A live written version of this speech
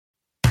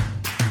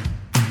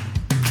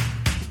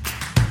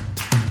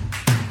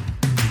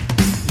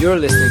You're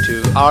listening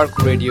to ARC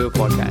Radio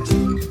Podcast.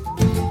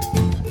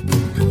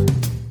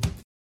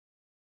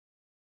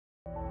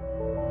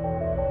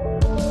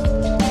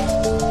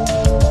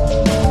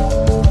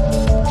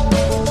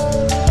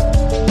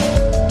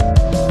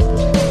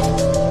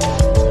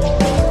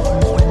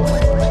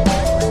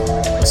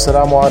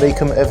 Assalamu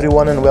alaikum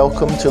everyone and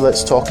welcome to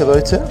Let's Talk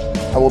About It.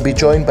 I will be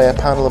joined by a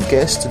panel of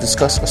guests to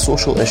discuss a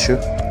social issue.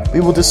 We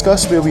will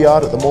discuss where we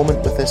are at the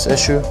moment with this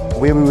issue,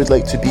 where we would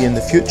like to be in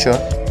the future,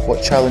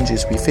 what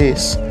challenges we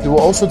face. We will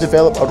also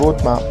develop a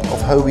roadmap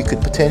of how we could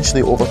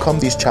potentially overcome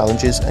these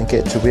challenges and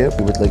get to where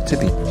we would like to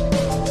be.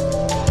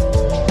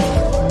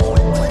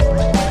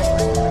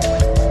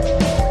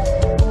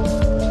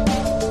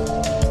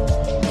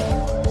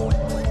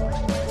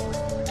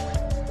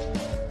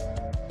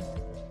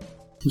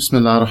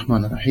 Bismillah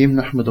ar-Rahman ar-Rahim.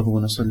 Nahmaduhu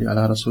wa nasalli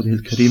ala rasulih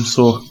al-Kareem.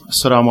 So,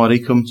 assalamu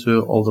alaikum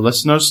to all the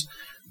listeners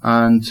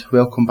and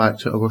welcome back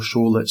to our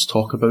show Let's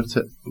Talk About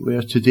It,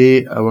 where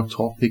today our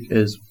topic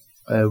is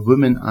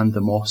women and the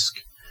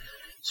mosque.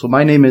 So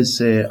my name is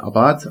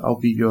Abad. I'll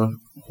be your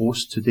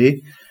host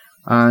today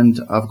and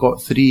I've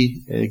got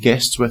three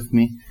guests with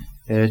me,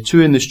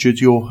 two in the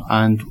studio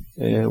and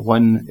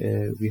one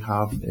we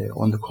have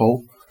on the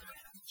call.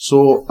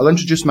 So I'll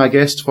introduce my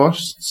guest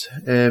first.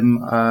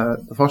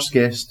 The first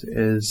guest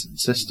is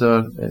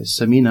Sister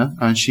Samina,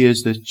 and she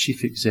is the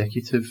Chief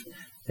Executive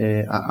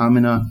at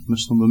Amina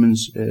Muslim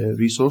Women's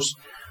Resource.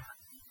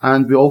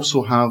 And we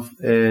also have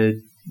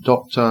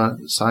Dr.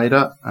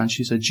 Saira, and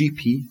she's a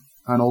GP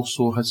and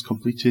also has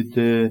completed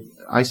the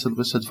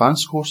iSyllabus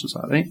Advanced course, is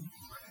that right?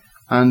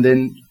 And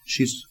then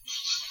she's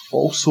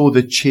also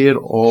the chair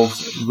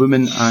of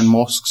Women and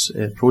Mosques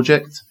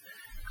project.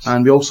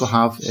 And we also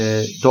have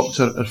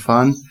Dr.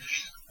 Irfan,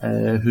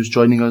 who's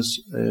joining us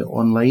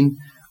online.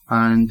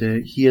 And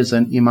he is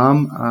an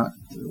imam at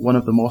one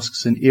of the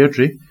mosques in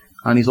Airdrie.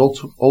 And he's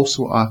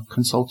also a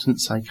consultant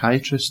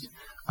psychiatrist.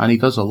 And he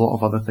does a lot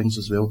of other things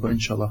as well. But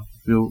inshallah,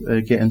 we'll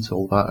get into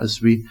all that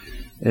as we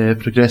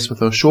progress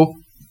with our show.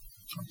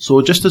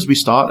 So just as we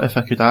start, if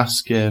I could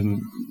ask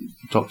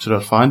Dr.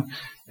 Irfan,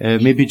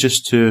 maybe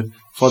just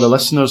for the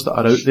listeners that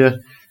are out there,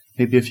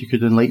 maybe if you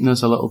could enlighten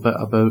us a little bit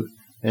about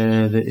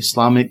the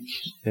Islamic,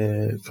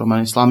 from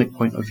an Islamic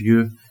point of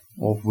view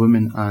of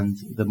women and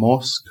the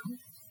mosque.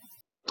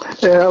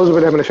 أعوذ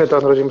بالله من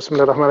الشيطان الرجيم بسم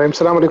الله الرحمن الرحيم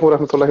السلام عليكم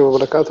ورحمة الله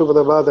وبركاته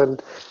Brother Abad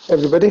and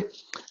everybody.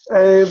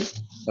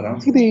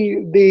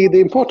 The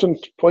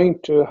important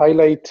point to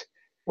highlight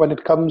when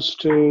it comes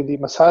to the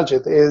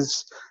masajid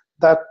is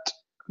that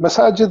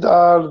masajid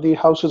are the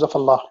houses of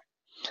Allah,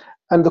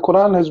 and the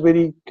Quran has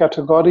very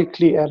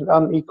categorically and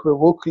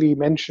unequivocally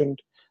mentioned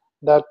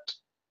that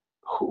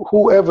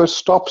whoever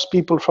stops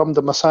people from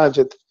the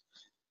masajid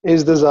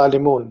is the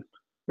zalimun.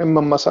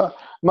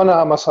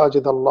 Mana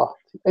masajid Allah.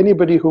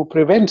 Anybody who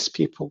prevents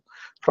people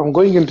from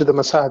going into the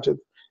masajid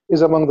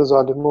is among the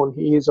zalimun.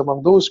 He is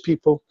among those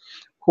people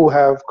who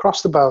have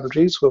crossed the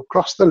boundaries, who have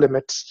crossed the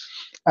limits,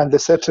 and they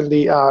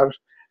certainly are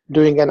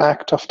doing an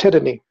act of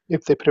tyranny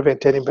if they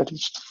prevent anybody.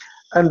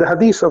 And the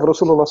hadith of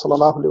Rasulullah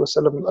sallallahu alaihi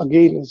wasallam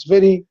again is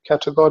very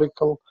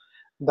categorical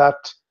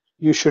that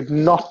you should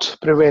not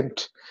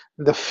prevent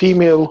the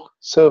female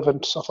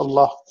servants of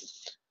Allah.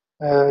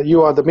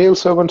 You are the male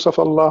servants of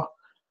Allah,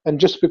 and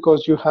just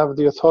because you have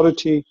the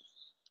authority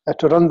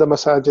to run the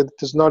masajid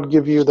does not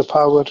give you the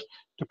power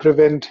to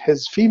prevent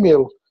his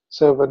female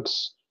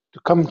servants to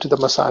come to the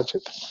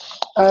masajid.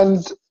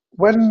 And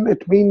when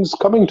it means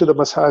coming to the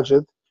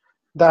masajid,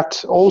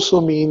 that also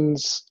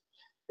means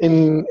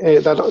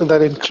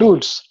that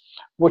includes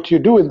what you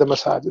do in the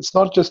masajid. It's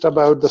not just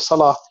about the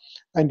salah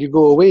and you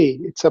go away.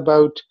 It's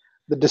about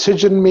the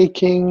decision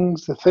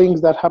makings, the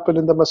things that happen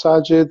in the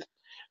masajid,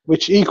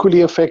 which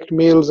equally affect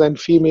males and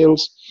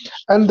females.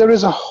 And there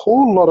is a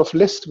whole lot of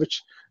list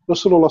which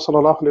Rasulullah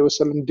sallallahu alaihi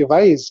wasallam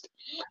devised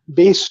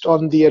based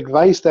on the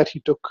advice that he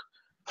took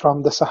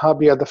from the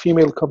Sahabiya, the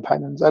female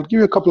companions. I'll give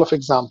you a couple of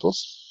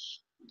examples.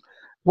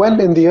 When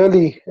in the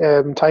early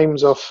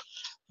times of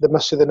the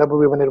Masjid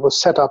al-Nabawi, when it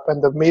was set up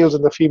and the males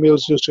and the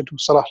females used to do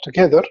salah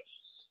together,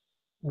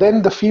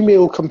 then the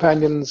female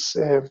companions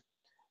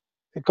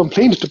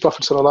complained to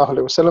Prophet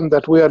ﷺ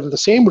that we are in the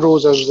same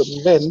rows as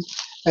the men,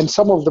 and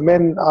some of the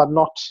men are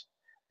not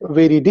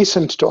very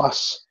decent to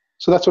us.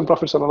 So that's when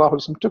Prophet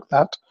ﷺ took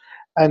that,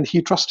 and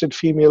he trusted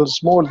females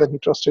more than he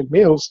trusted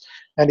males,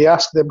 and he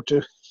asked them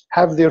to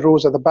have their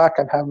rows at the back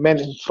and have men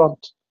in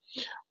front.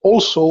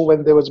 Also,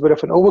 when there was a bit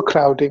of an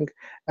overcrowding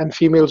and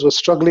females were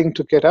struggling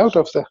to get out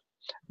of the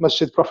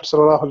Masjid, Prophet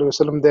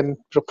ﷺ then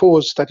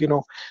proposed that,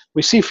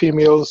 we see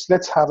females,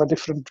 let's have a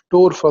different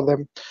door for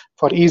them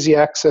for easy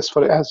access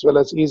as well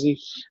as easy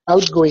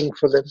outgoing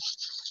for them.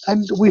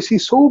 And we see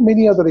so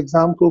many other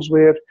examples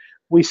where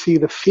we see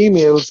the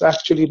females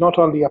actually not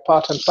only a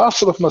part and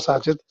parcel of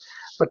masajid,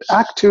 but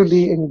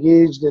actively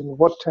engaged in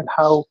what and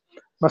how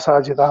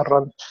masajid are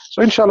run.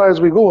 So inshallah, as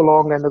we go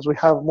along and as we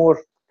have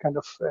more kind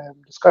of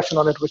discussion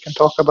on it, we can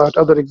talk about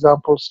other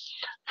examples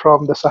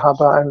from the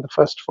Sahaba and the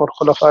first four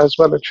Khulafa as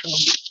well, inshallah.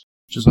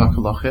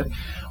 Jazakallah khair.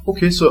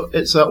 Okay, so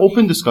it's an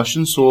open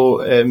discussion,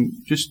 so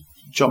just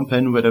jump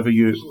in wherever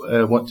you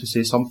want to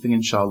say something,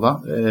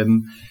 inshallah.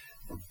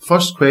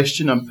 First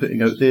question I'm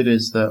putting out there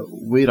is that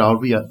where are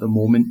we at the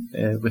moment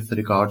with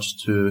regards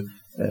to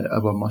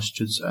our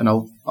masjids? And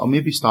I'll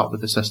maybe start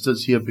with the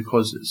sisters here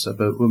because it's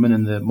about women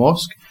in the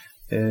mosque,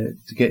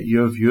 to get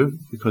your view,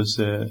 because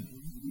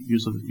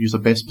you're the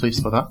best place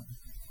for that.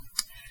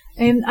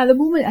 At the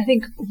moment, I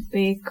think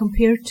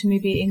compared to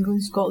maybe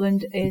England,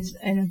 Scotland is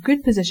in a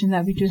good position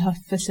that we do have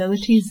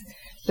facilities,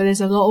 but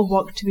there's a lot of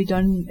work to be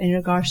done in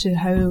regards to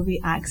how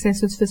we access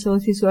those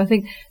facilities. So I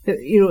think that,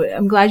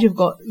 I'm glad you've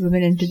got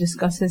women in to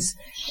discuss this,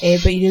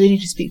 but you really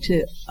need to speak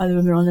to other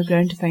women on the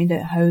ground to find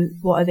out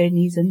what are their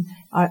needs and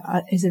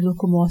is the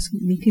local mosque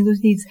meeting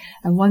those needs.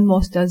 And one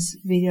mosque does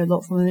vary a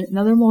lot from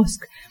another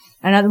mosque.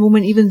 And at the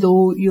moment, even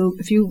though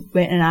if you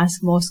went and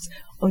asked mosques,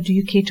 do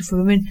you cater for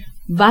women?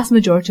 Vast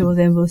majority of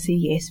them will say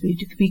yes, we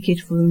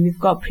cater for women, we've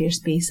got prayer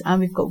space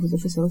and we've got other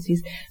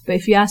facilities. But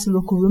if you ask the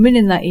local women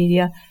in that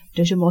area,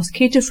 does your mosque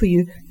cater for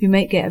you? You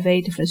might get a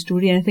very different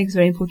story. And I think it's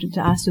very important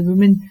to ask the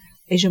women,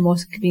 is your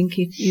mosque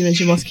is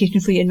your mosque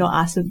catering for you, and not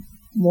ask the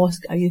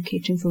mosque, are you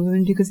catering for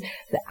women? Because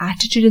the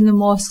attitude in the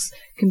mosques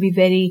can be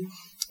very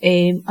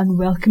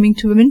unwelcoming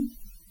to women.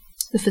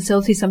 The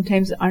facilities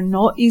sometimes are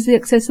not easily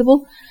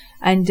accessible.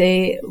 And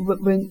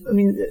women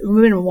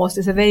in mosques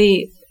is a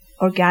very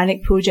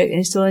organic project and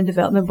it's still in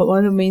development, but one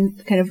of the main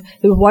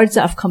the words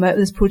that have come out of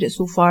this project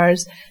so far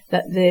is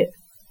that the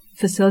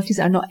facilities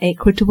are not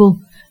equitable.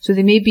 So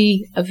they may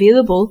be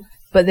available,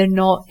 but they're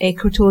not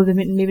equitable. They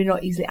may be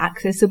not easily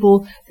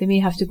accessible. They may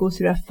have to go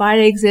through a fire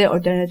exit or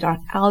down a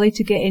dark alley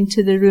to get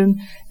into the room.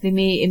 It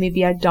may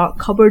be a dark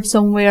cupboard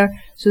somewhere.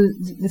 So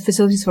the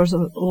facilities, first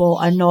of all,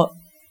 are not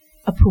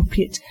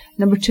appropriate.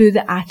 Number two,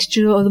 the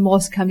attitude of the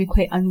mosque can be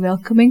quite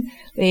unwelcoming.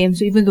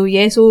 So even though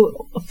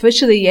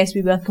officially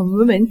we welcome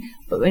women,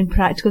 but in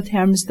practical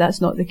terms that's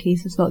not the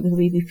case. It's not the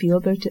way they feel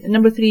about it. And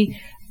number three,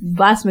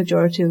 vast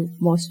majority of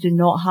mosques do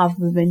not have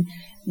women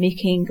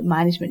making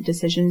management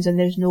decisions, and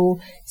there's no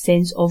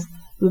sense of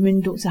women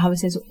don't have a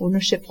sense of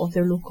ownership of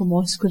their local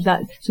mosque.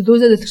 So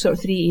those are the sort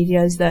of three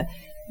areas that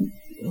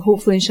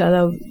hopefully,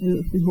 inshallah,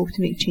 we hope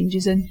to make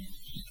changes in.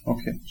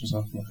 Okay,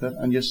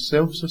 Jazakallah. And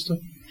yourself, sister?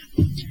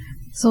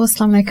 So,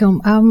 Assalamu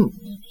alaikum.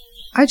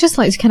 I'd just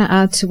like to kind of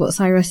add to what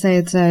Saira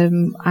said.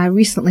 I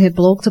recently had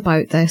blogged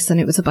about this, and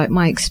it was about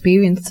my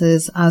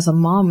experiences as a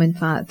mum, in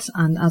fact,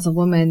 and as a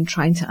woman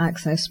trying to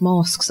access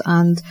mosques,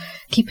 and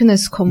keeping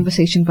this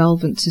conversation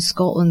relevant to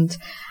Scotland.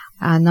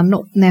 And I'm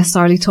not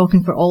necessarily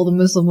talking for all the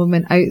Muslim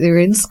women out there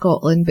in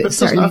Scotland, but it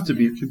doesn't have to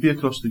be. It could be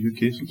across the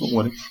UK, so don't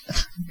worry.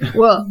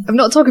 Well, I'm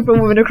not talking for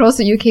women across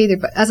the UK there,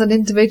 but as an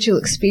individual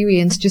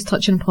experience, just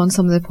touching upon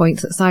some of the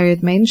points that Sarah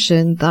had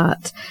mentioned,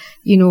 that,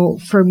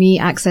 for me,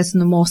 accessing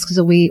the mosque is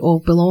a way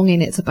of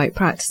belonging. It's about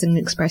practicing and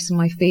expressing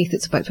my faith.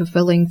 It's about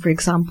fulfilling, for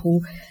example,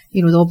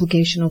 the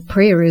obligation of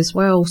prayer as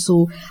well.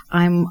 So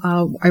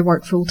I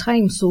work full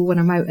time. So when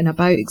I'm out and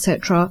about,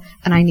 etc.,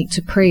 and I need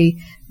to pray,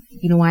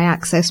 I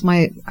access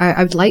I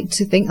would like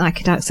to think that I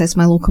could access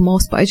my local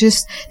mosque, but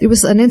there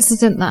was an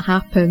incident that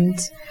happened,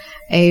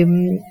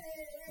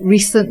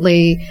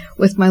 recently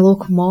with my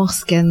local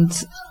mosque, and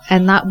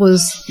that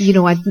was,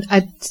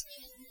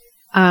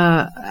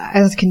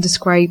 as I can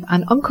describe,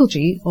 an Uncle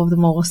G of the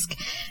mosque.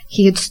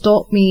 He had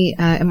stopped me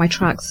in my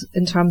tracks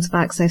in terms of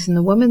accessing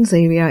the women's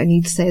area, and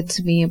he'd said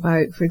to me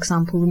about, for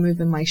example,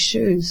 removing my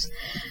shoes.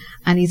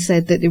 And he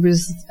said that there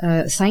was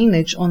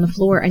signage on the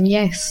floor, and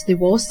yes, there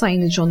was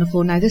signage on the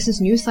floor. Now, this is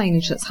new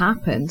signage that's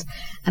happened,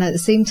 and at the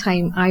same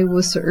time, I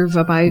was sort of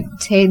about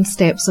 10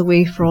 steps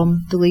away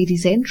from the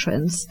ladies'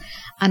 entrance,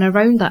 and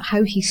around that,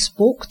 how he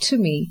spoke to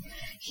me,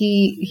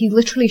 he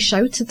literally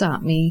shouted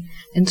at me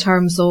in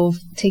terms of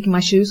taking my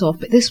shoes off.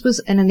 But this was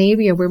in an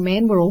area where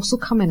men were also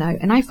coming out,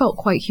 and I felt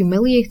quite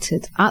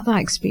humiliated at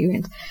that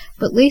experience.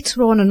 But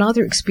later on,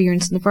 another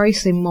experience in the very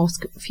same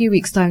mosque, a few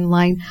weeks down the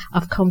line,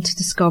 I've come to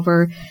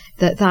discover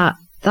that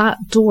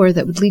door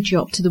that would lead you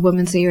up to the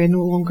women's area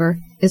no longer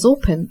is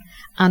open,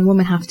 and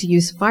women have to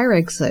use fire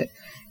exit,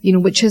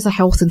 which is a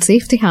health and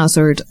safety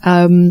hazard.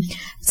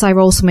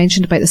 Sarah also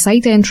mentioned about the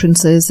side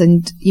entrances,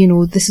 and,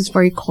 this is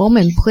very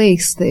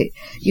commonplace that,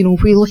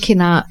 if we're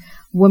looking at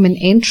women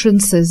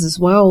entrances as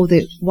well,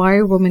 that why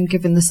are women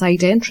given the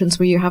side entrance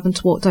where you're having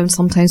to walk down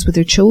sometimes with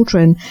their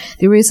children?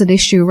 There is an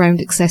issue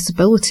around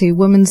accessibility.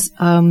 Women's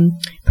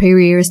prayer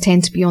areas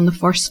tend to be on the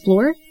first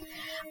floor,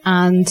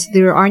 and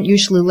there aren't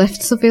usually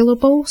lifts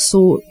available.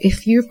 So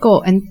if you've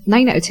got, and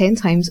 9 out of 10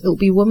 times, it'll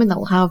be women that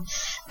will have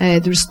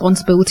the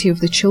responsibility of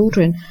the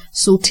children.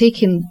 So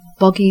taking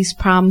buggies,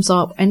 prams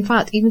up, in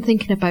fact, even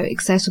thinking about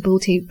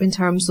accessibility in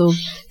terms of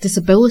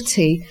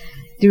disability,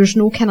 there's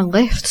no kind of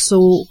lift.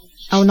 So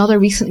another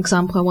recent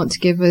example I want to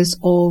give is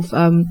of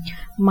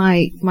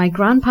my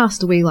gran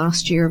passed away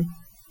last year,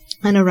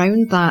 and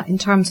around that, in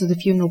terms of the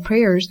funeral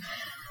prayers,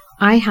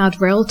 I had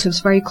relatives,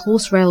 very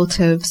close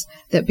relatives,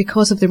 that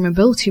because of their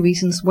mobility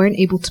reasons weren't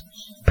able to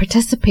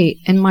participate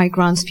in my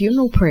gran's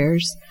funeral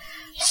prayers.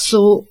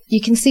 So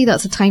you can see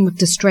that's a time of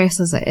distress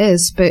as it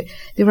is, but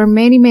there are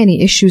many,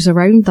 many issues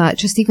around that.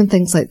 Just even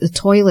things like the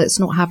toilets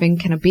not having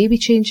kind of baby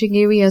changing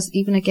areas,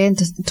 even again,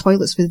 just the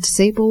toilets for the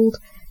disabled.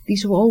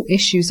 These are all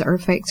issues that are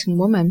affecting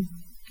women.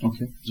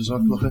 Okay,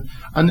 Jazakallah.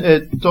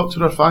 And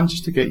Dr. Irfan,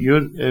 just to get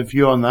your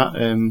view on that,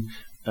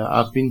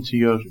 I've been to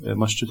your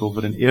masjid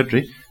over in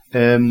Airdrie.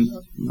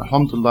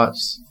 Alhamdulillah,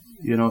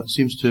 it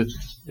seems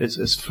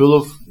it's full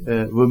of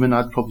women.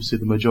 I'd probably say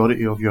the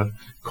majority of your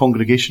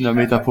congregation are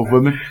made up of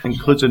women,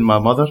 including my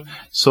mother.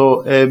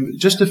 So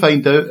just to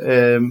find out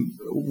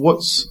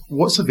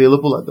what's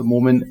available at the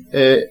moment,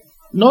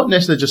 not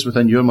necessarily just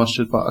within your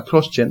masjid, but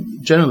across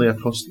generally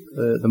across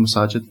the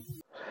masajid.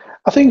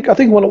 I think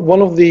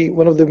one of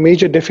the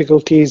major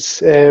difficulties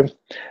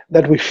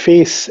that we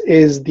face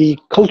is the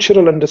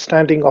cultural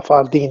understanding of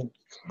our deen.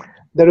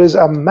 There is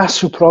a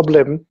massive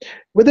problem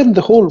within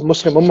the whole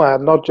Muslim Ummah,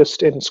 not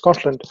just in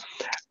Scotland.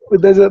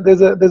 There's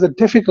a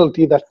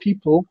difficulty that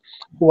people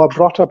who are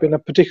brought up in a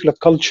particular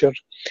culture,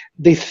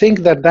 they think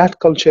that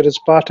culture is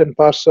part and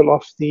parcel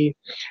of the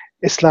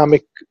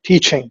Islamic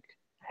teaching,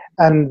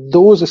 and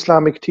those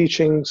Islamic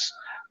teachings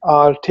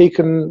are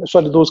taken.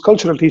 Those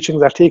cultural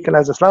teachings are taken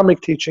as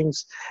Islamic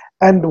teachings,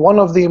 and one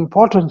of the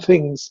important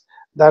things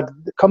that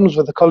comes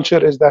with the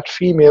culture is that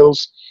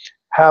females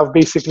have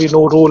basically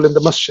no role in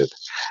the masjid,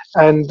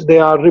 and they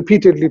are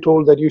repeatedly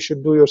told that you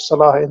should do your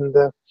salah in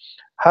the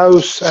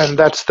house, and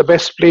that's the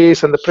best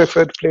place and the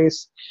preferred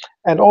place,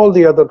 and all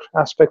the other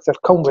aspects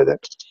that come with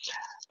it.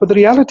 But the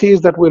reality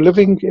is that we're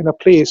living in a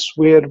place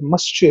where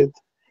masjid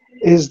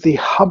is the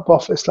hub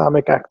of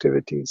Islamic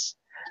activities.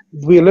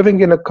 We're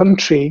living in a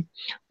country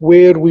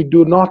where we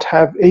do not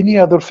have any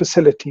other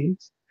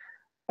facilities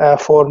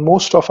for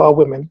most of our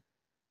women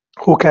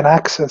who can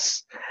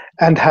access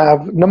and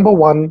have, number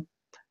one,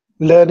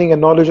 learning and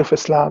knowledge of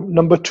Islam.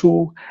 Number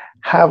two,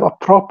 have a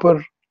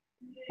proper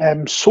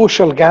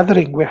social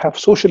gathering, we have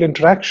social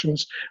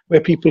interactions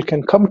where people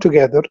can come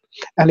together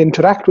and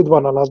interact with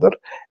one another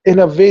in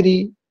a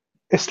very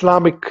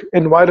Islamic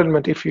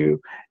environment, if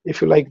you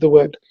like the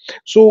word.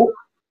 So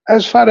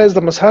as far as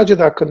the masajid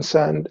are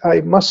concerned,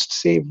 I must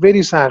say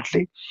very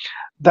sadly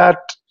that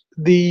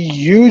the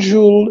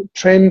usual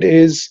trend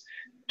is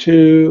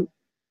to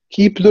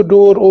keep the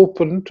door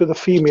open to the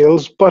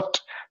females, but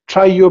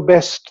try your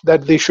best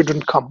that they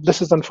shouldn't come.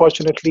 This is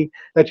unfortunately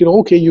that,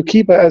 you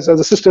keep, as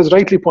the sisters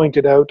rightly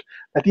pointed out,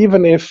 that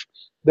even if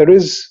there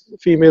is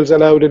females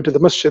allowed into the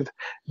masjid,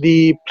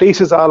 the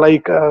places are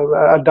like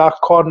a dark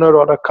corner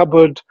or a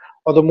cupboard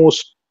or the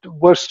most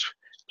worst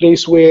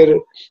place where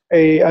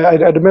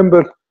I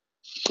remember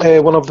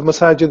one of the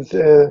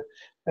masajid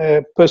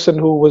person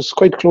who was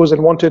quite close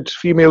and wanted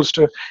females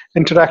to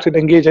interact and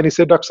engage, and he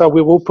said, Dr. Sahab,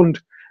 we've opened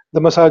the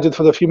masajid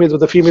for the females,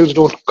 but the females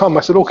don't come. I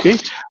said, okay,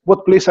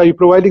 what place are you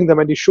providing them?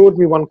 And he showed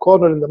me one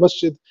corner in the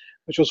masjid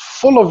which was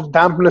full of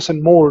dampness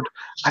and mold.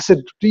 I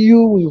said, do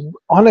you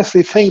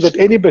honestly think that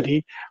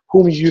anybody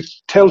whom you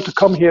tell to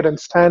come here and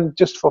stand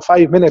just for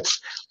 5 minutes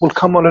will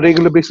come on a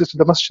regular basis to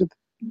the masjid?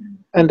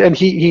 And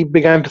he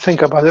began to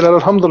think about it.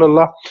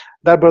 Alhamdulillah,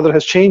 that brother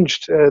has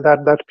changed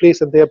that place,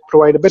 and they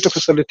provide a better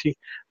facility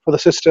for the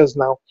sisters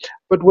now.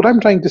 But what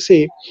I'm trying to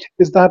say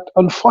is that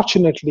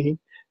unfortunately,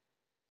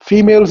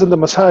 females in the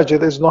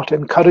masajid is not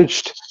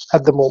encouraged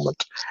at the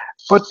moment.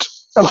 But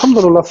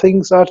alhamdulillah,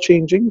 things are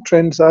changing,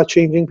 trends are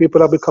changing,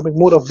 people are becoming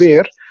more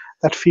aware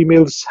that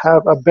females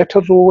have a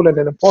better role and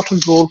an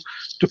important role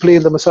to play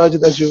in the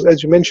masajid. As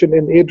you mentioned,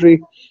 in Airdrie,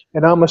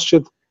 in our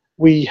masjid,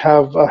 we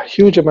have a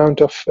huge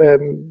amount of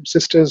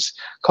sisters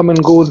come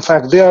and go. In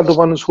fact, they are the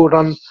ones who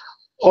run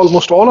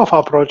almost all of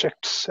our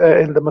projects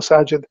in the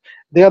masajid.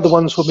 They are the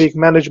ones who make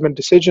management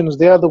decisions.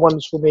 They are the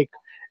ones who make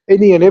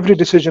any and every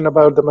decision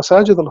about the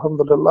masajid,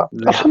 alhamdulillah.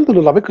 Yeah.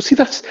 Alhamdulillah, because see,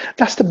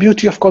 that's the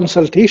beauty of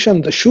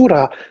consultation, the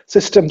shura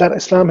system that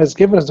Islam has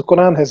given us, the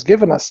Quran has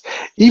given us.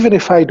 Even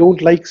if I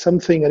don't like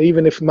something, or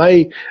even if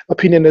my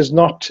opinion is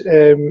not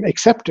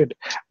accepted,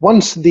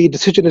 once the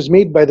decision is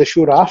made by the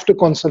shura after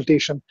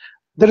consultation,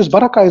 there is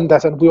barakah in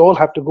that, and we all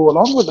have to go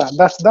along with that.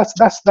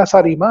 That's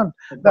our iman,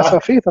 that's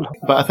our faith.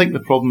 But I think the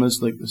problem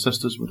is, like the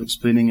sisters were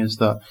explaining, is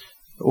that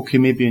okay,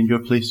 maybe in your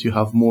place you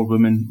have more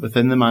women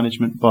within the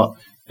management, but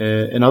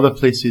in other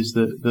places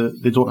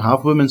they don't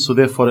have women, so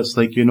therefore it's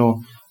like,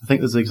 I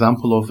think there's an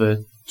example of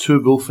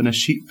two wolves and a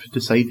sheep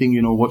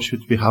deciding, what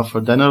should we have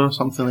for dinner or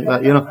something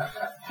like that,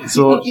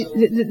 So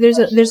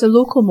there's a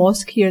local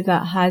mosque here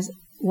that has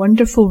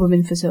wonderful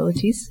women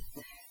facilities,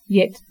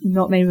 yet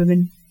not many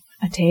women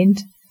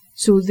attend.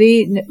 So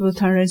they will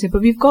turn around and say,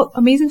 but we've got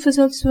amazing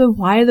facilities, so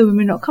why are the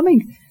women not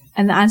coming?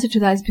 And the answer to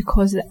that is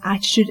because the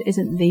attitude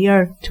isn't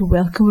there to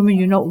welcome women.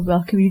 You're not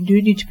welcome. You do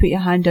need to put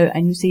your hand out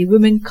and you say,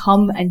 women,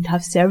 come and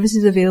have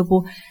services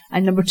available.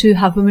 And number two,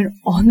 have women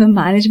on the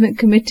management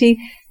committee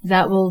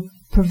that will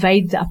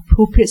provide the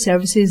appropriate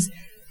services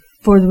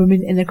for the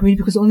women in their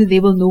community, because only they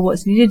will know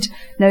what's needed.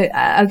 Now,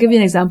 I'll give you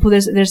an example.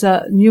 There's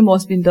a new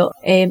mosque being built,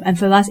 and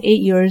for the last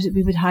 8 years,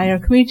 we would hire a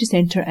community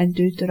centre and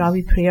do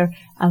Tarawih prayer,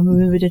 and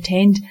women would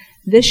attend.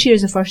 This year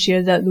is the first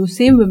year that those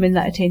same women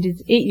that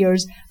attended 8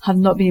 years have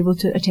not been able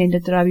to attend a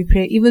Tarawih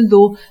prayer, even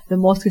though the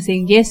mosque is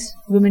saying, yes,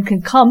 women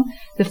can come.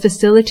 The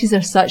facilities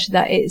are such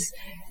that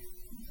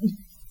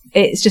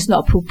it's just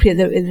not appropriate.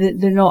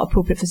 They're not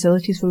appropriate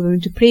facilities for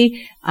women to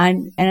pray.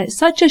 And it's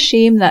such a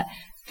shame that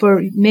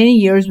for many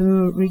years when we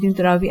were reading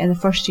Tarawih in the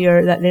first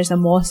year that there's a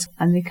mosque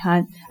and they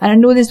can't. And I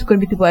know there's going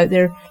to be people out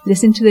there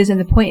listening to this, and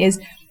the point is,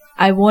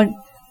 I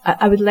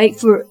would like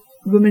for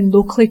women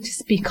locally to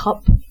speak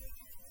up.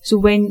 So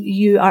when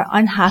you are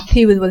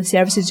unhappy with what the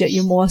services that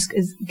your mosque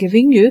is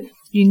giving you,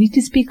 you need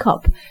to speak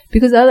up.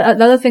 Because the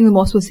other thing the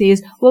mosque will say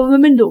is, well,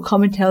 women don't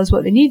come and tell us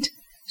what they need.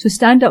 So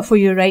stand up for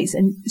your rights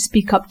and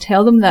speak up.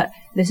 Tell them that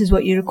this is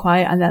what you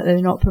require and that they're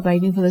not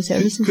providing for the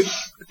services.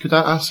 Could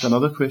I ask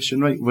another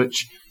question, right?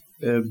 Which,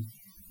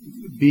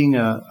 being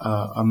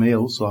a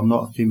male, so I'm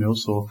not a female,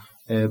 so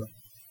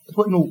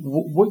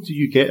what do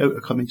you get out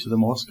of coming to the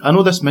mosque? I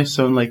know this might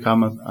sound like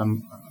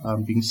I'm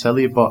being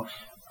silly, but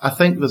I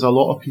think there's a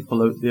lot of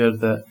people out there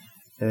that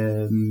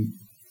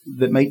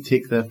that might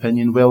take the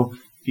opinion, well,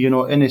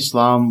 in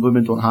Islam,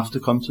 women don't have to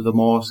come to the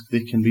mosque.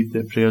 They can read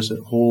their prayers at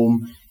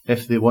home.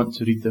 If they want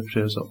to read their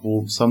prayers at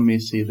home, some may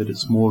say that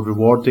it's more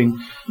rewarding.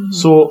 Mm-hmm.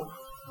 So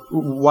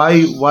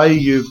why are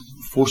you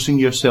forcing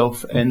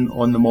yourself in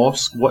on the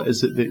mosque? What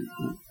is it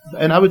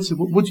and I would say,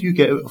 what do you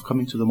get out of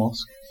coming to the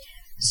mosque?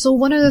 So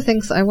one of the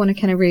things that I want to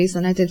kind of raise,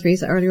 and I did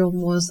raise it earlier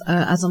on, was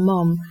as a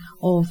mum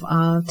of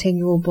a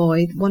 10-year-old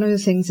boy, one of the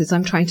things is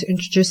I'm trying to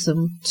introduce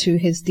him to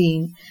his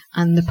deen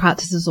and the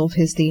practices of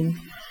his deen,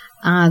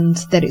 and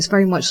that it's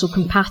very much so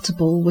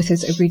compatible with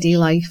his everyday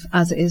life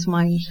as it is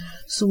mine.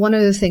 So one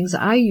of the things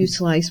that I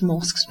utilise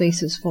mosque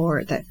spaces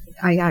for, that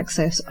I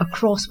access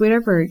across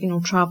wherever,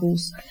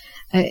 travels,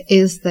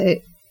 is that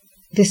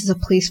this is a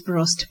place for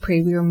us to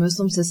pray. We are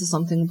Muslims. This is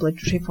something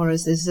obligatory for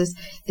us. This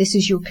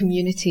is your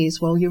community as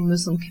well, your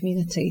Muslim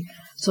community.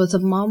 So as a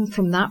mum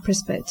from that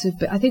perspective,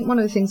 but I think one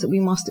of the things that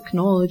we must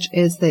acknowledge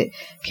is that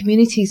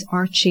communities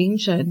are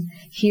changing.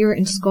 Here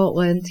in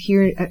Scotland,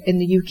 here in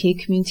the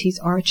UK, communities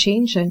are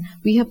changing.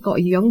 We have got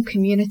a young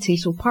community.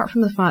 So apart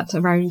from the fact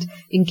around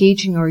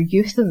engaging our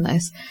youth in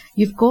this,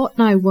 you've got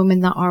now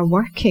women that are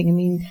working. I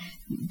mean,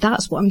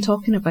 that's what I'm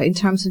talking about in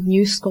terms of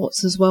New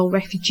Scots as well,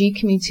 refugee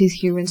communities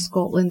here in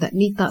Scotland that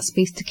need that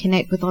space to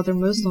connect with other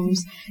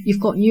Muslims. You've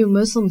got new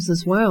Muslims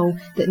as well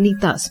that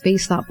need that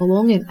space, that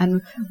belonging.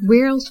 And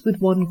where else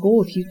would one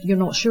go if you're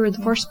not sure?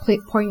 The first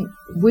point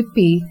would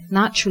be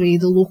naturally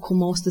the local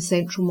mosque, the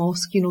central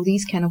mosque,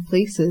 these kind of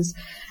places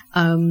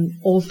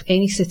of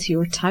any city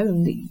or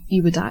town that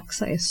you would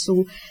access.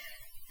 So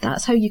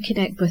that's how you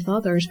connect with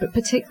others. But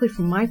particularly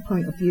from my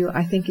point of view,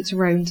 I think it's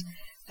around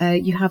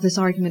you have this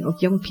argument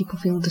of young people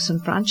feeling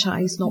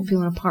disenfranchised, not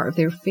feeling a part of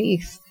their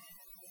faith,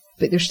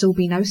 but they're still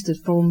being ousted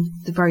from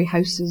the very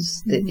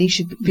houses that they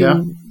should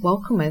feel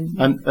welcome in.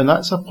 And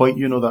that's a point,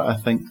 that I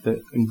think that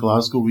in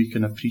Glasgow we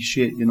can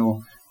appreciate.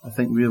 I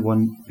think we're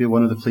one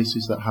of the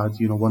places that had,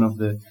 one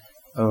of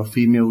our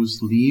females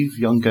leave,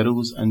 young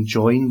girls, and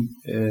join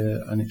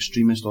an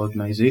extremist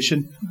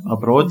organisation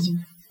abroad. Mm-hmm.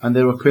 And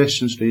there were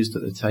questions raised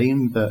at the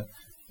time that,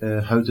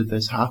 how did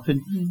this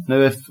happen? Mm-hmm.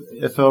 Now,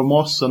 if our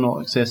mosques are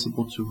not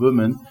accessible to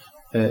women,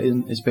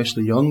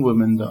 especially young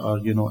women that are,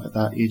 at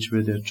that age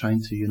where they're trying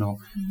to,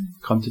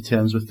 come to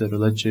terms with their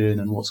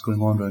religion and what's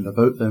going on round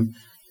about them,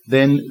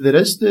 then there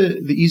is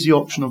the easy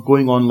option of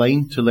going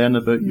online to learn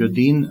about your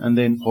deen and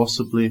then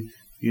possibly,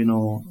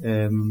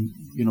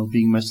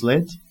 being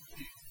misled.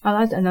 I'll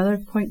add another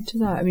point to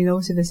that. I mean,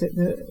 obviously there's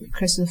the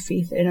Christian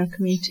faith in our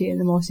community, and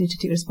the mosques need to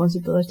take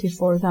responsibility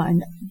for that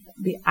and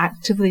be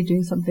actively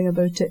doing something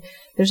about it.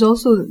 There's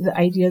also the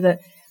idea that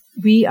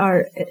we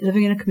are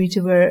living in a community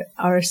where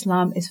our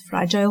Islam is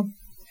fragile,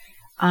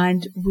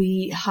 and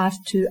we have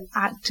to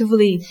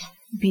actively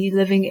be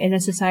living in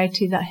a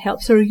society that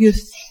helps our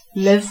youth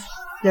live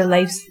their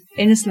lives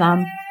in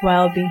Islam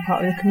while being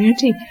part of the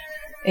community.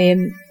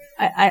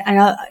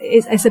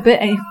 It's a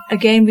bit,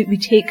 again, we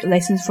take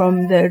lessons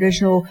from the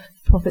original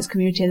Prophet's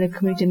community and the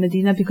community in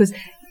Medina, because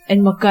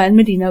in Makkah and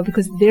Medina,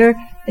 because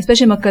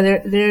especially in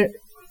Makkah, their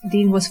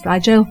deen was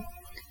fragile.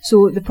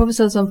 So the Prophet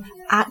ﷺ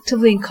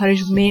actively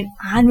encouraged men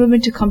and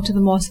women to come to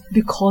the mosque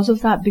because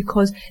of that,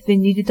 because they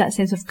needed that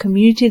sense of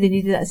community, they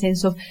needed that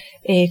sense of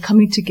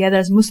coming together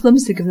as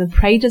Muslims, to give them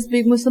pride as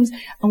big Muslims.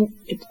 And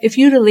if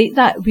you relate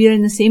that, we are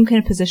in the same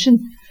kind of position.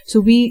 So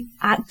we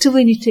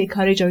actively need to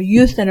encourage our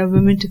youth and our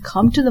women to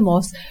come to the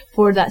mosque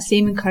for that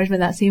same encouragement,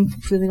 that same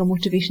feeling of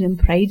motivation and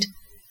pride.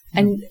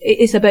 And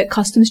it's about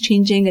customs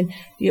changing and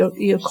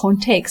your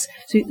context.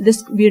 So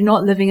we're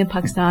not living in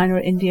Pakistan or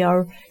India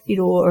or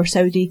or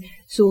Saudi.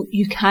 So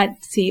you can't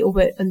say,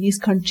 but in these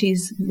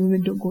countries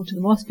women don't go to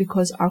the mosque,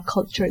 because our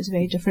culture is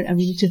very different and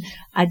we need to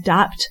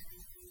adapt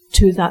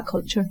to that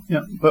culture.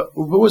 Yeah, but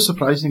what was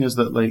surprising is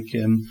that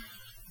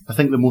I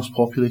think the most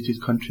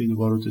populated country in the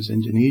world is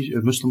Indonesia.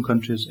 A Muslim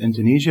country is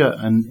Indonesia,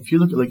 and if you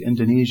look at like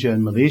Indonesia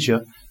and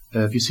Malaysia,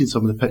 if you've seen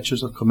some of the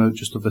pictures that come out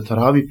just of the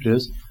Tarawih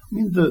prayers, I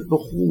mean the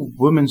whole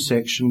women's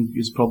section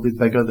is probably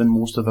bigger than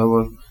most of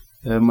our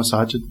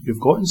masajid we've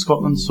got in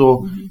Scotland.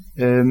 So,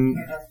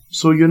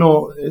 you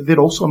know, they're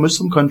also a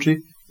Muslim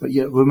country, but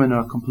yet women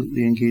are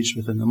completely engaged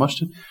within the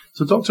masjid.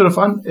 So, Dr.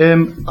 Irfan,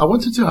 I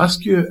wanted to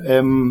ask you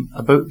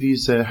about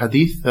these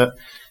hadith that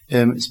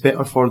it's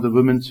better for the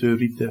women to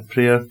read the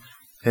prayer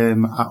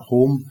at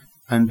home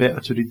and better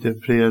to read the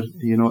prayer,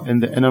 you know, in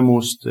the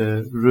innermost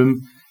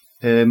room.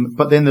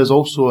 But then there's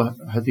also a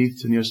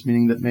hadith in yours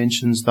meaning that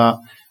mentions that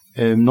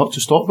not to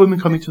stop women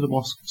coming to the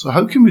mosque. So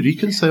how can we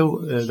reconcile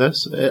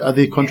this? Are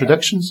they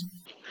contradictions?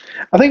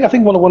 I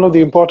think one of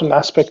the important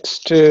aspects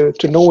to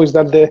know is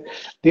that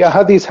the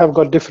ahadiths have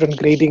got different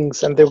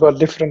gradings and they've got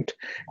different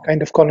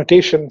kind of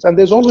connotations, and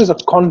there's always a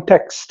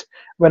context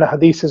when a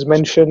hadith is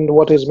mentioned,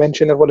 what is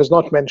mentioned and what is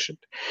not mentioned.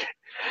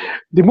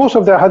 The most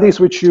of the hadiths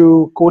which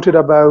you quoted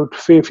about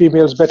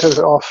females better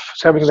off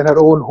having their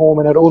own home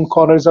and her own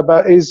corner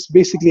is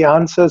basically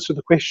answers to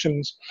the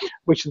questions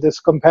which this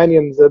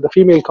companions, the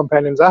female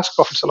companions, asked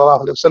Prophet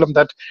ﷺ,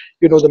 that,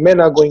 you know, the men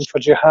are going for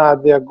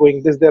jihad, they are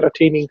going this, they're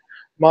attaining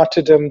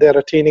martyrdom, they're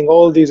attaining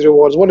all these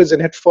rewards. What is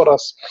in it for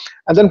us?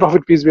 And then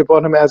Prophet, peace be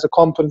upon him, as a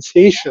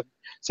compensation,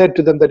 said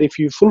to them that if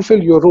you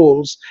fulfill your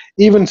roles,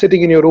 even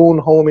sitting in your own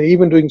home and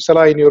even doing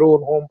salah in your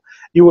own home,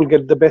 you will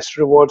get the best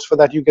rewards for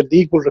that. You get the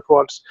equal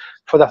rewards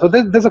for that. So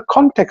there's a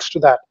context to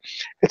that.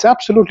 It's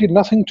absolutely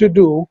nothing to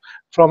do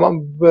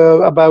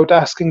about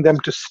asking them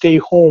to stay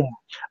home.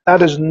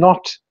 That is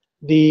not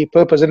the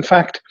purpose. In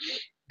fact,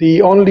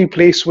 the only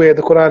place where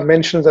the Quran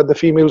mentions that the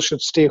females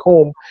should stay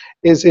home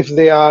is if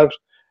they are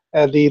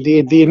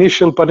the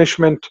initial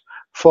punishment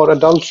for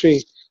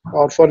adultery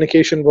or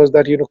fornication was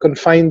that, you know,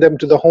 confine them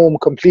to the home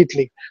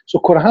completely. So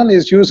Quran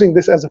is using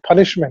this as a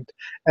punishment,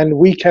 and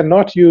we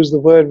cannot use the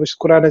word which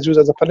Quran has used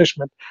as a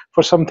punishment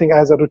for something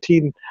as a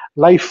routine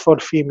life for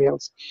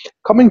females.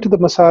 Coming to the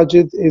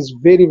masajid is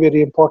very,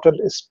 very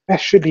important,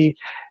 especially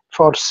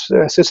for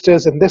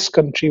sisters in this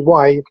country.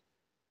 Why?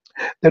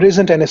 There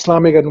isn't an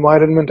Islamic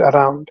environment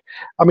around.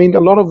 I mean,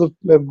 a lot of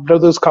the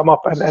brothers come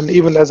up, and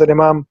even as an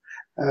imam,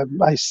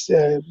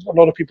 a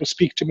lot of people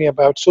speak to me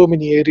about so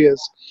many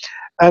areas.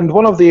 And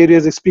one of the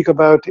areas they speak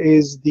about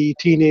is the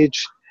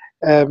teenage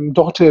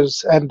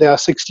daughters, and they are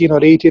 16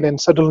 or 18, and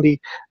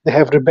suddenly they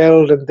have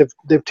rebelled and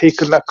they've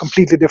taken a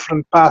completely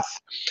different path.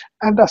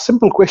 And a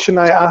simple question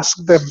I ask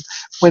them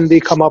when they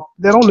come up,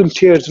 they're all in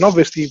tears and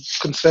obviously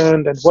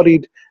concerned and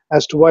worried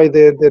as to why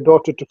their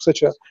daughter took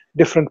such a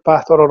different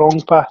path or a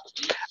wrong path.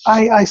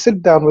 I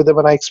sit down with them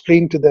and I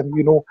explain to them,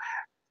 you know,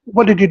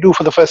 what did you do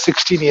for the first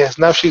 16 years?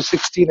 Now she's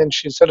 16 and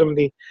she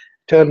suddenly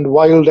turned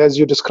wild as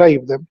you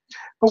described them.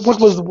 But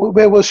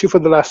where was she for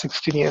the last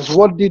 16 years?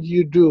 What did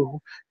you do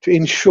to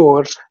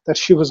ensure that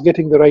she was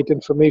getting the right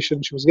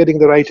information, she was getting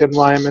the right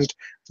environment?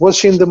 Was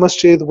she in the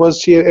masjid? Was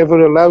she ever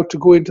allowed to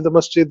go into the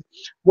masjid?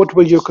 What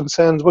were your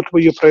concerns? What were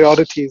your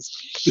priorities?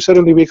 You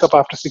suddenly wake up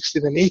after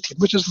 16 and 18,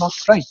 which is not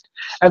right.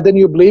 And then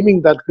you're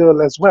blaming that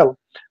girl as well.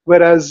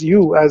 Whereas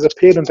you, as a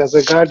parent, as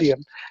a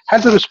guardian,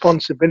 had the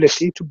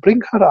responsibility to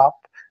bring her up,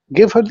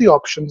 give her the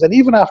options, and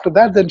even after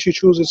that, then she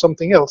chooses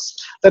something else,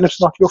 then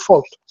it's not your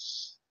fault.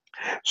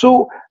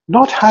 So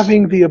not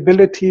having the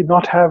ability,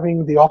 not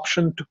having the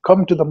option to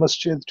come to the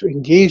masjid, to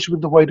engage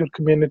with the wider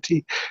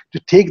community, to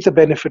take the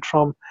benefit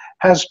from,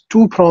 has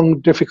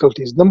two-pronged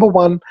difficulties. Number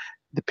one,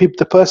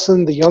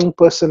 the young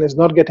person is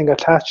not getting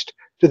attached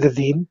to the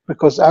deen,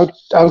 because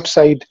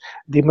outside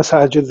the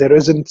masajid there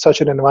isn't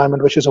such an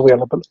environment which is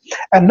available.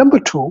 And number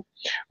two,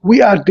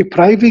 we are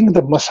depriving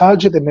the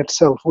masajid in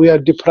itself, we are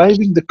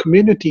depriving the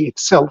community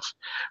itself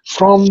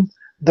from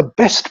the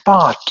best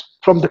part,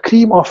 from the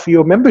cream of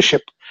your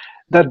membership,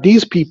 that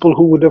these people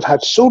who would have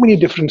had so many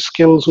different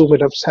skills, who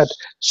would have had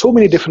so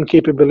many different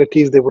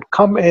capabilities, they would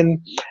come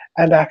in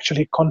and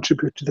actually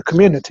contribute to the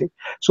community.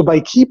 So by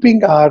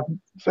keeping our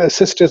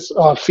sisters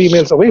or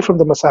females away from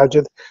the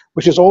masajid,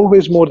 which is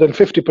always more than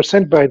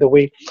 50%, by the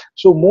way,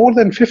 so more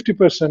than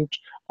 50%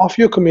 of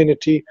your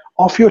community,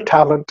 of your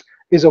talent,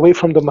 is away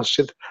from the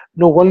masjid.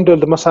 No wonder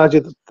the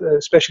masajid,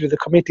 especially the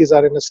committees,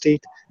 are in a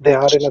state they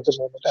are in at the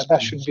moment, and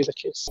that shouldn't be the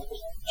case.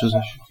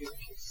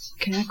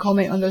 Can I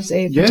comment on this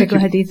particular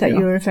hadith that you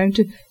were referring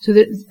to? So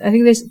I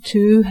think there's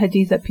two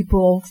hadith that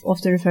people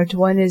often refer to.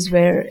 One is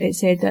where it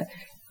said that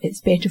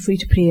it's better for you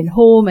to pray in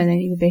home, and then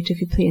even better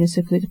if you pray in a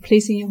secluded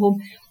place in your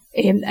home.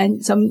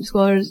 And some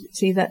scholars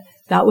say that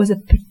that was a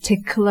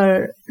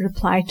particular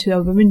reply to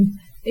a woman.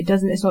 It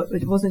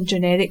wasn't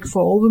generic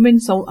for all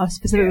women. So a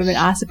specific woman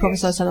asked the Prophet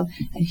ﷺ,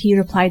 and he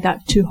replied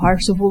that to her.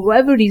 So for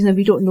whatever reason,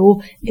 we don't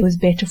know, it was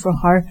better for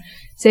her.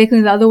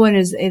 Secondly, the other one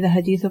is the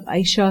hadith of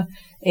Aisha,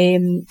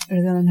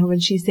 when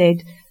she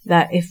said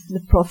that if the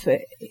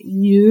Prophet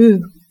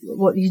knew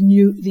what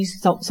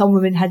some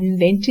women had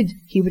invented,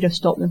 he would have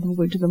stopped them from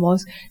going to the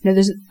mosque. Now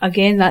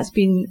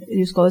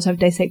scholars have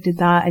dissected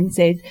that and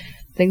said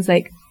things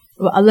like,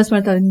 well, Allah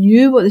SWT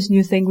knew what this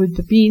new thing would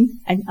have been,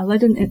 and Allah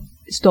didn't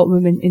stop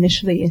women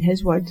initially, in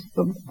his word,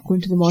 from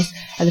going to the mosque.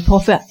 And the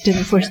Prophet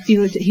didn't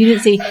he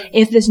didn't say,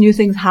 if this new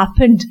thing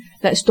happened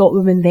that stopped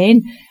women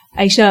then.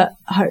 Aisha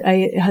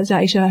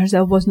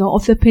herself was not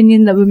of the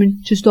opinion that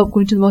women should stop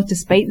going to the mosque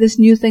despite this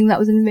new thing that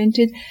was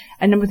invented.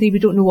 And number 3, we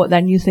don't know what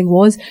that new thing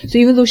was. So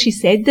even though she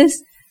said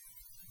this,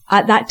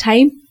 at that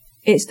time,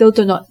 it still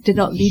did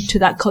not lead to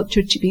that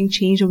culture being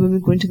changed of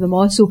women going to the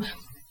mosque. So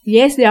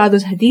yes, there are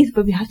those hadith,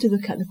 but we have to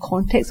look at the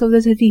context of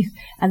those hadith,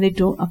 and they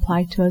don't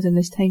apply to us in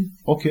this time.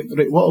 Okay,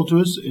 right. What I'll do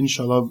is,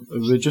 inshallah,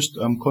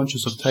 I'm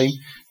conscious of time.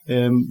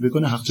 We're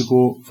going to have to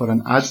go for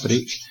an ad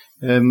break.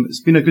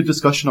 It's been a good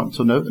discussion up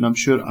till now, and I'm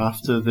sure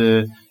after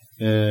the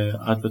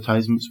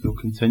advertisements we'll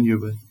continue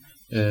with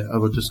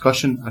our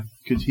discussion. I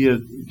could hear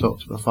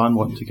Dr. Affan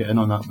wanting to get in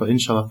on that, but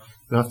inshallah,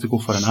 we'll have to go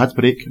for an ad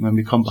break, and when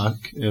we come back,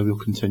 we'll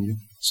continue.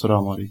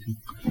 Assalamu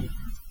alaikum.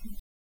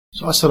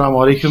 So, assalamu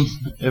alaikum,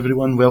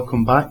 everyone.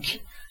 Welcome back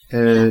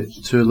to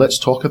Let's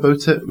Talk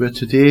About It, where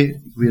today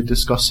we're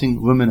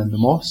discussing women in the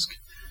mosque.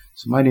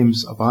 So, my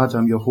name's Abad,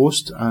 I'm your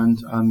host, and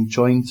I'm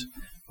joined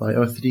by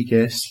our 3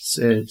 guests,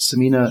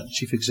 Samina,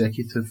 Chief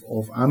Executive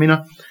of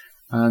Amina,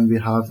 and we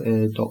have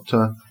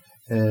Dr.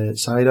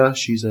 Saira,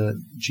 she's a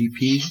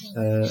GP,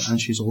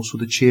 and she's also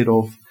the chair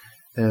of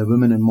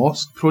Women in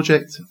Mosque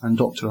Project, and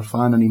Dr.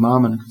 Affan, an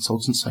Imam and a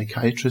consultant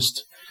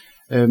psychiatrist.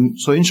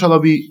 So inshallah,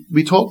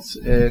 we talked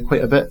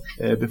quite a bit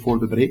before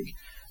the break,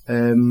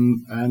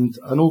 and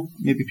I know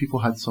maybe people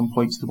had some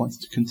points they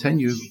wanted to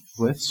continue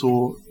with.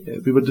 So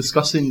we were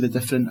discussing the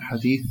different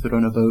hadith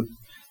around about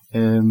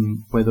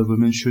whether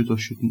women should or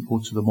shouldn't go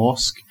to the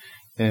mosque.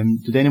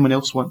 Did anyone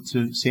else want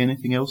to say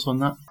anything else on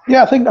that?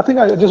 Yeah, I think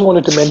I just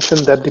wanted to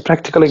mention that the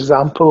practical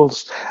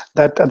examples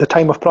that at the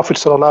time of Prophet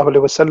sallallahu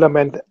alaihi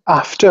wasallam and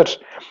after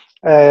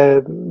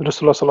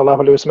Rasulullah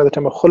sallallahu alaihi wasallam at the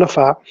time of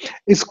Khulafa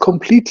is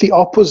completely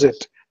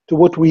opposite to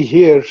what we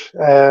hear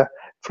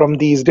from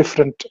these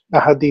different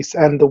ahadiths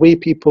and the way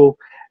people,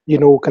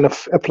 kind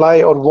of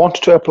apply or want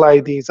to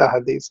apply these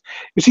ahadiths.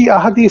 You see,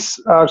 ahadiths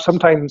are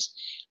sometimes,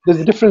 there's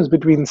a difference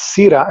between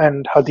seerah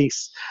and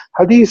hadith.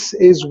 Hadith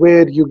is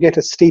where you get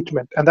a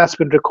statement, and that's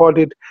been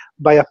recorded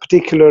by a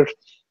particular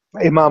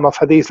Imam of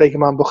hadith, like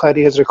Imam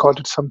Bukhari has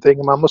recorded something,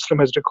 Imam Muslim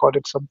has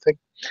recorded something.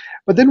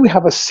 But then we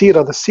have a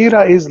seerah. The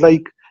seerah is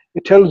like,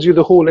 it tells you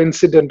the whole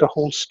incident, the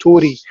whole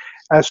story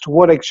as to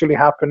what actually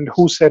happened,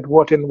 who said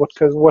what, in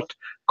what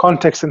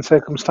context and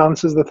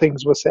circumstances the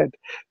things were said.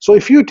 So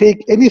if you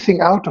take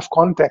anything out of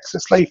context,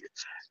 it's like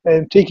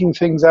taking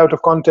things out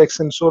of context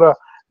in Surah,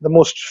 the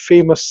most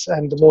famous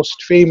and the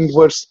most famed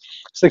verse,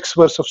 6th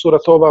verse of Surah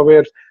Tawbah,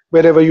 where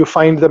wherever you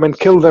find them and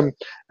kill them,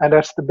 and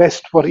that's the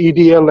best for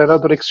EDL and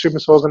other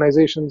extremist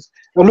organizations.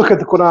 Now look at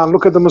the Quran,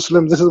 look at the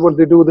Muslims, this is what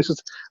they do, this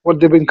is what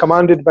they've been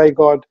commanded by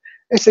God.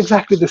 It's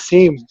exactly the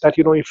same, that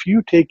if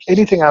you take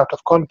anything out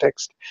of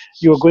context,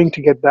 you are going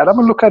to get that. I'm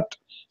going to look at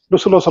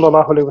Rasulullah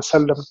sallallahu alaihi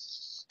wasallam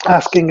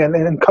asking and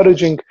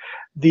encouraging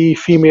the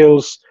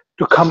females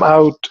to come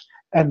out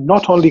and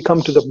not only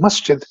come to the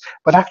masjid,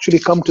 but actually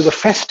come to the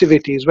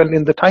festivities. When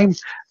in the time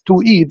to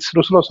Eids,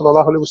 Rasulullah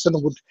sallallahu alaihi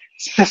wasallam would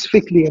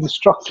specifically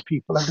instruct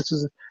people, and this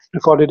is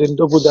recorded in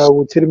Abu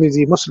Dawud,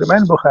 Tirmizi, Muslim,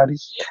 and Bukhari,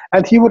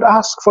 and he would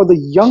ask for the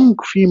young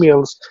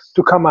females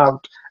to come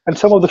out. And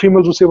some of the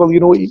females would say, well,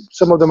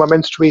 some of them are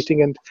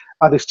menstruating, and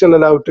are they still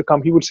allowed to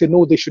come? He would say,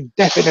 no, they should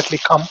definitely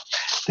come.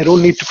 They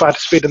don't need to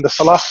participate in the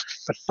salah,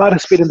 but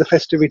participate in the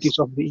festivities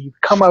of the Eid.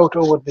 Come out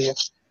over there.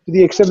 To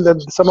the extent that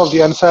some of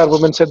the Ansar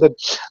women said that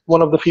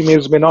one of the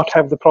females may not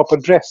have the proper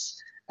dress.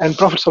 And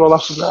Prophet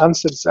ﷺ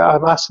answered,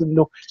 I'm asking,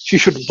 no, she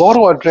should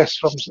borrow a dress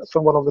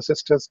from one of the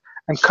sisters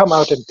and come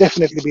out and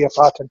definitely be a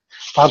part and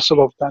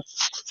parcel of that.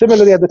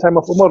 Similarly, at the time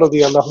of Umar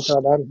radiallahu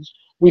ta'ala,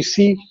 we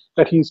see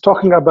that he's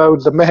talking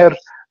about the meher,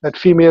 that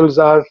females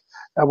are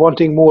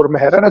wanting more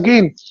meher. And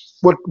again,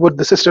 what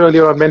the sister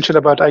earlier on mentioned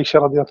about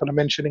Aisha radiallahu ta'ala,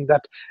 mentioning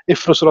that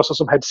if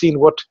Rasulullah had seen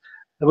what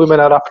the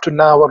women are up to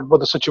now, or what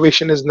the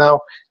situation is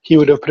now, he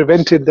would have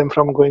prevented them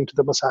from going to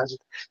the masajid.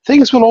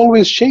 Things will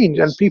always change,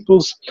 and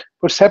people's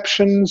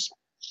perceptions,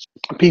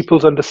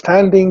 people's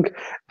understanding,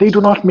 they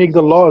do not make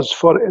the laws.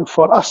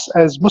 For us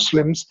as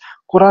Muslims,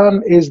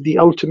 Quran is the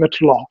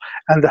ultimate law,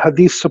 and the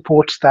hadith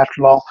supports that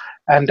law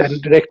and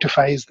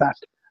rectifies that.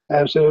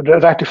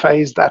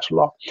 Ratifies that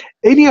law.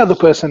 Any other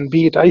person,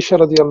 be it Aisha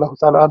radiallahu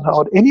ta'ala anha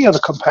or any other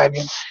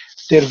companion,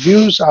 their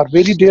views are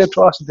very dear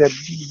to us, their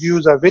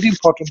views are very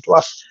important to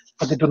us,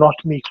 but they do not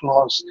make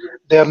laws.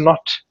 They are not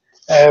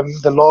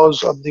the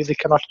laws, or they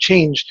cannot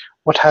change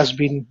what has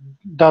been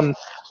done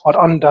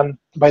or undone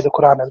by the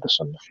Quran and the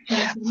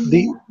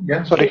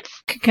Sunnah. Sorry.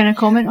 Can I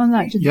comment on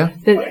that? Yeah.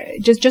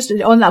 Just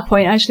on that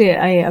point, actually,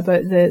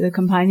 about the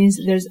companions,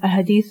 there's a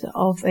hadith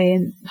of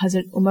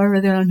Hazrat Umar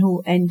radiallahu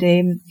anhu, and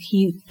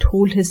he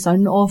told his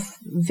son off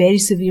very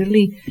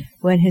severely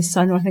when his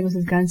son, or I think it was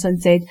his grandson,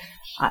 said,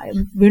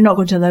 we're not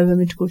going to allow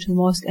women to go to the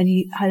mosque, and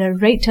he had a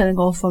right telling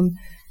off from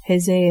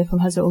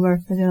Hazrat Umar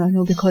radiallahu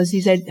anhu, because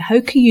he said,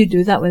 how can you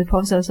do that when the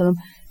Prophet ﷺ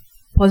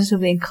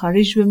positively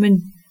encouraged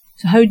women?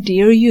 So how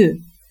dare you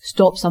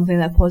stop something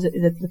that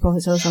the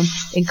Prophet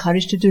ﷺ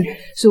encouraged to do?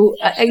 So,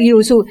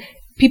 so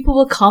people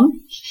will come,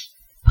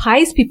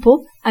 pious people,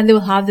 and they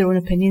will have their own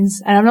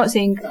opinions. And I'm not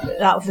saying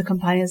that of the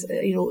companions,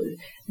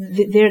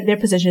 their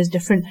position is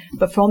different,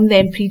 but from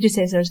them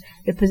predecessors,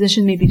 their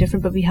position may be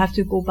different, but we have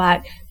to go back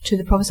to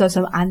the Prophet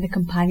ﷺ and the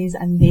companions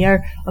and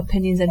their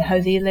opinions and how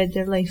they led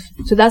their life.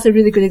 So that's a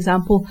really good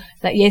example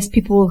that yes,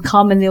 people will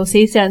come and they'll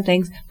say certain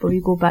things, but we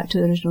go back to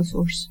the original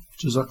source.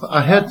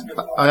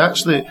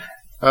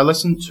 I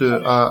listened to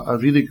a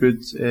really good,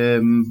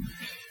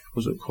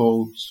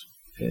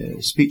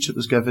 speech that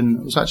was given.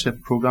 It was actually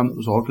a program that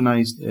was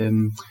organised.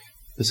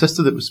 The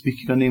sister that was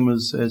speaking, her name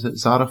was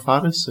Zara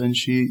Faris, and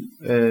she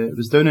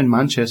was down in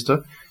Manchester,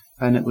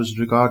 and it was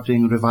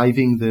regarding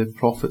reviving the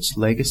Prophet's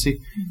legacy,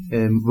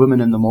 women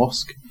in the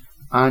mosque.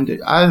 And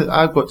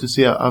I've got to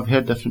say, I've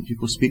heard different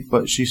people speak,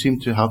 but she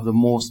seemed to have the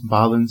most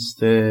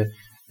balanced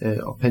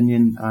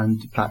opinion and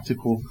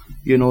practical.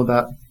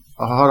 That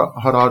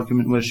her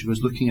argument where she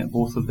was looking at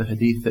both of the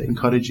hadith, the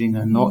encouraging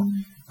and not,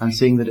 and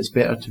saying that it's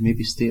better to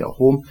maybe stay at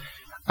home.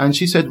 And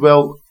she said,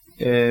 well,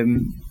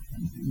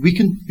 we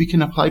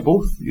can apply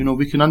both.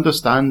 We can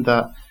understand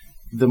that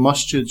the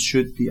masjid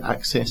should be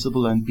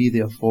accessible and be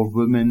there for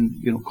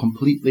women,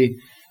 completely.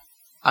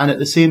 And at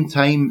the same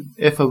time,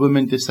 if a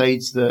woman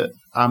decides that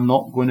I'm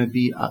not going to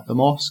be at the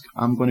mosque,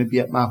 I'm going to be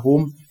at my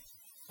home,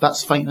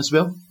 that's fine as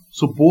well.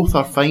 So both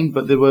are fine,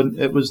 but it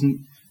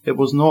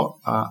was not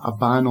a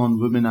ban on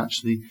women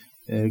actually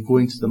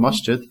going to the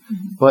masjid,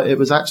 but it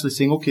was actually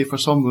saying, okay, for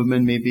some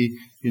women, maybe,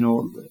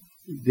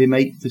 they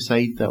might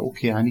decide that,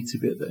 okay, I need to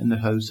be in the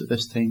house at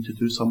this time to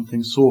do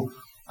something, so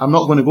I'm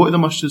not going to go to the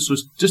masjid. So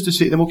just to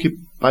say to them, okay,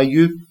 by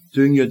you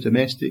doing your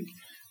domestic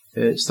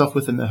stuff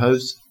within the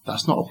house,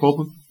 that's not a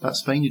problem,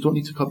 that's fine, you don't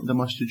need to come to the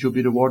masjid, you'll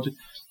be rewarded.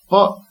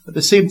 But at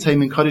the same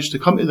time, encouraged to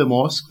come to the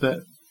mosque,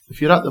 that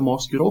if you're at the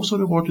mosque, you're also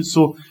rewarded.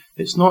 So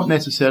it's not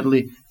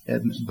necessarily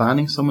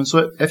banning someone.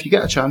 So if you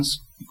get a chance,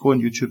 go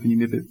on YouTube and you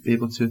may be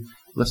able to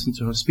listen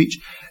to her speech.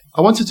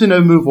 I wanted to now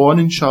move on,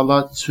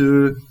 inshallah,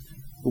 to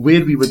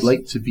where we would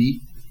like to be.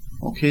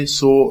 Okay,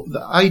 so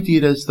the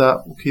idea is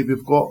that, okay,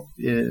 we've got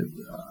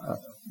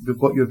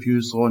your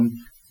views on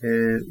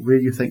where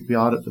you think we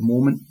are at the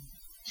moment,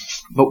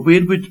 but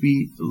where would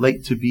we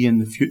like to be in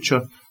the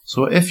future?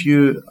 So if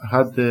you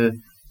had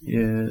the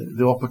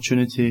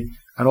opportunity,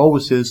 and I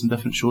always say this in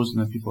different shows and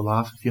then people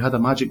laugh, if you had a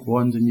magic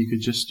wand and you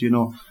could just,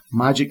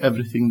 magic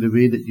everything the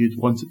way that you'd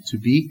want it to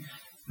be,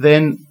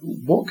 then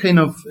what kind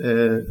of,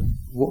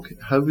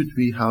 how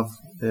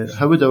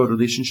would our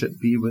relationship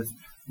be with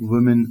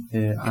women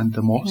and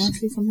the mosque? Can I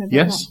say something about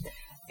yes. that?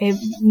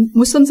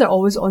 Muslims are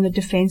always on the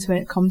defence when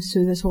it comes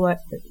to this whole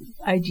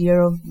idea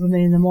of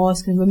women in the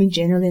mosque and women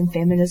generally in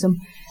feminism,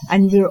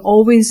 and we're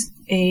always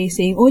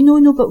saying, oh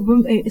no, but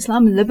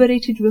Islam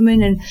liberated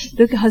women, and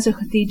look at Hazrat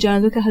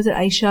Khadija, look at Hazrat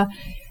Aisha.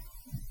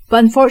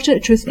 But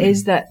unfortunate truth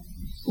is that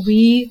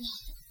we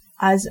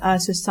as a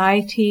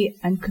society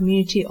and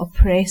community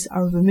oppress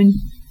our women,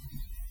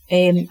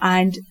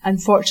 and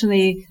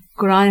unfortunately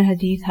Quran and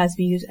Hadith has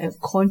been used out of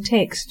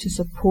context to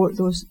support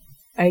those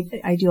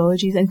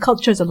ideologies, and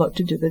culture has a lot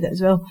to do with it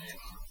as well.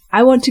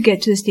 I want to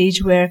get to the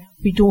stage where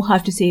we don't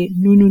have to say,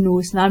 no,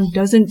 Islam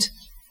doesn't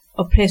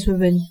oppress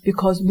women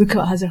because look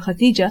at Hazrat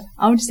Khadija.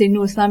 I want to say,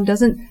 no, Islam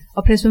doesn't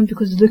oppress women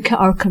because look at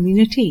our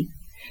community.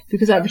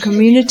 Because at the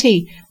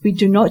community, we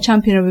do not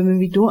champion our women,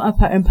 we don't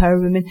empower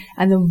women,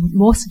 and the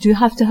mosques do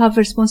have to have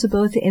a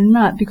responsibility in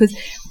that, because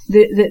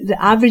the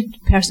average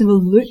person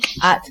will look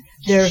at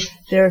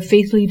their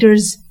faith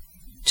leaders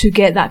to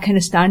get that kind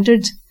of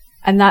standard,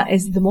 and that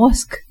is the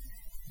mosque.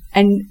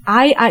 And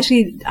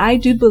I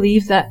do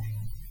believe that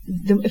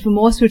if a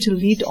mosque were to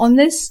lead on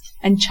this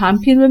and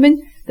champion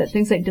women, that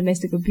things like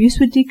domestic abuse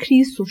would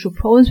decrease, social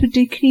problems would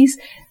decrease,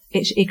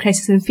 a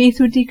crisis in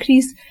faith would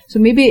decrease. So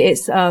maybe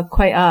it's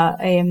quite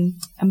a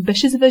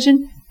ambitious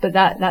vision, but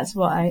that's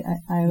what I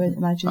would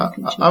imagine.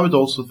 I would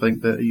also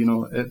think that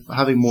if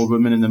having more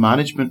women in the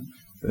management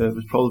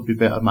would probably be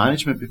better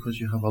management, because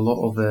you have a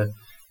lot of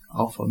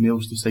alpha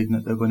males deciding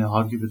that they're going to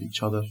argue with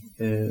each other,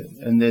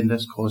 and then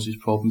this causes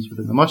problems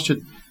within the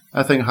masjid.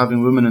 I think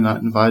having women in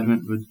that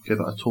environment would give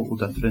it a total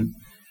different,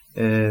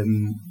 it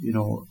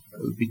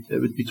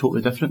would be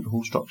totally different. The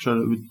whole structure,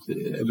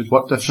 it would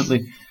work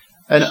differently.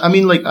 And I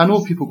mean, I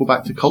know people go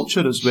back to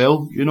culture as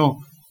well,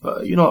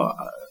 but,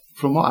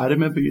 from what I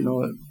remember,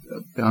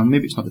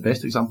 maybe it's not the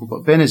best example,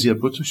 but Benazir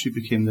Bhutto, she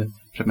became the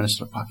Prime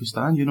Minister of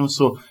Pakistan,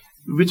 so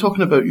we're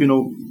talking about,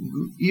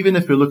 even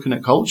if we're looking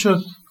at culture,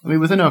 I mean,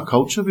 within our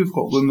culture, we've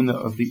got women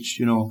that have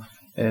reached,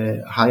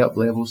 high up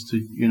levels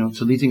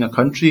to leading a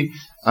country,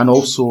 and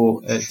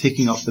also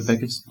taking up the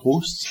biggest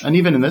posts. And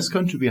even in this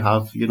country, we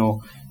have,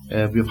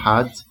 we've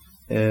had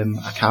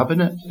a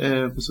cabinet,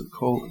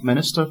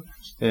 minister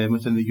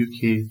within the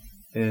UK,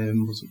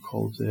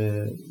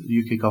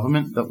 the UK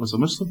government that was a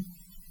Muslim,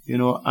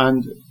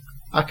 and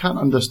I can't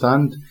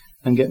understand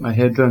and get my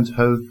head around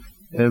how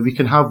we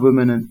can have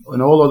women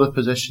in all other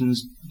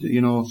positions,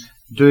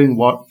 doing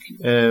work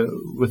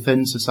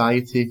within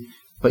society,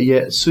 but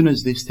yet as soon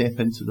as they step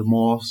into the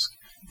mosque,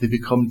 they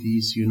become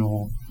these,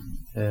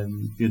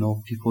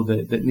 people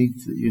that need,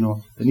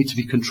 they need to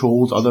be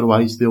controlled,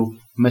 otherwise they'll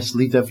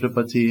mislead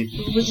everybody.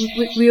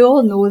 We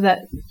all know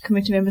that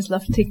committee members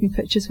love taking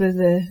pictures with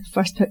the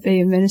First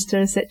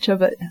Minister, etc.,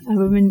 but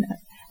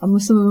a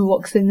Muslim woman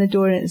walks in the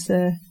door and it's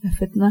a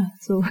fitna.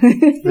 So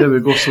there we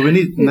go. So we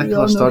need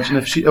Nicola Sturgeon.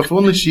 If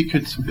only she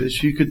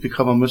could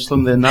become a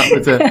Muslim, then that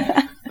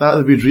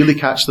would really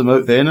catch them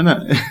out then,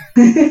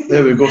 innit?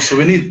 There we go. So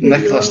we need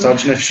Nicola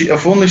Sturgeon.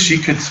 If only she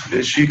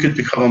could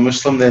become a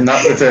Muslim, then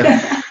that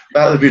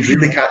would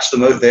really catch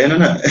them out then,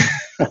 innit?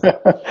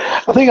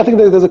 I think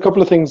there's a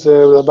couple of things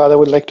that I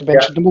would like to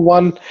mention. Number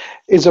one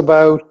is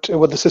about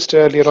what the sister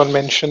earlier on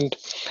mentioned,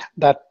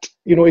 that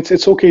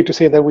it's okay to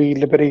say that we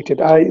liberated.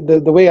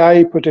 The way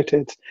I put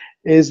it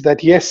is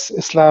that yes,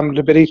 Islam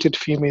liberated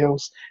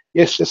females.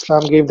 Yes,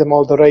 Islam gave them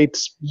all the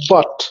rights,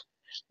 but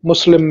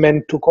Muslim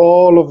men took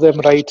all of them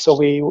rights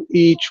away,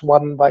 each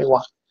one by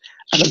one.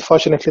 And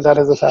unfortunately, that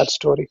is a sad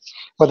story.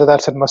 Whether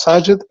that's in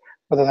masajid,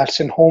 whether that's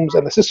in homes,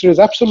 and the sister is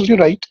absolutely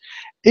right.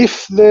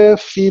 If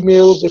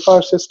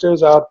our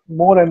sisters are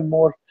more and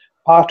more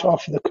part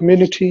of the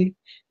community,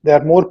 they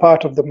are more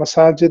part of the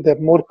masajid, they're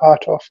more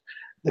part of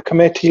the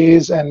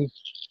committees and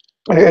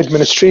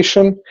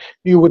administration,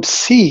 you would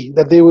see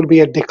that there will be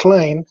a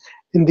decline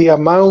in the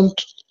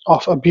amount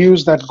of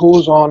abuse that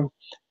goes on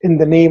in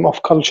the name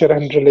of culture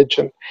and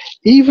religion.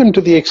 Even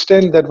to the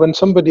extent that when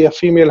a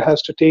female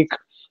has to take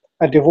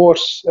a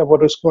divorce,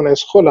 what is known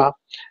as khula,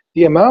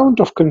 the amount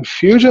of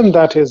confusion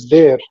that is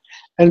there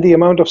and the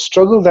amount of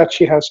struggle that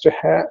she has to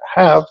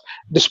have,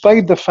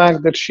 despite the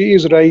fact that she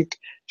is right,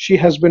 she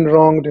has been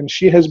wronged and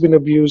she has been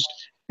abused,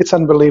 it's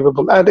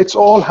unbelievable. And it's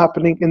all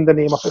happening in the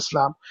name of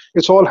Islam.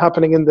 It's all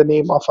happening in the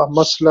name of a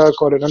maslak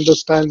or an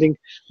understanding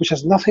which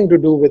has nothing to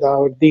do with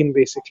our deen,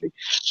 basically.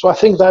 So I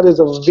think that is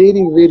a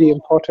very, very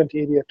important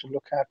area to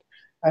look at,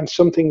 and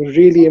something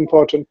really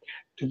important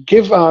to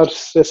give our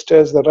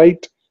sisters the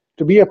right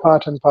to be a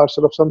part and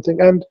parcel of something.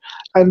 And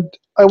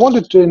I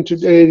wanted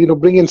to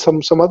bring in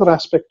some other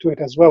aspect to it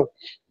as well.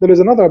 There is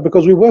another,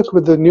 because we work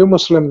with the new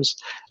Muslims,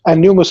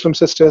 and new Muslim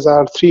sisters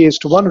are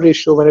 3:1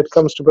 ratio when it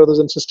comes to brothers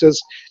and sisters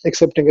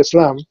accepting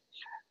Islam.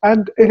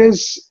 And it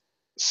is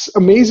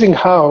amazing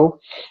how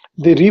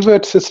the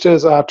revert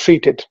sisters are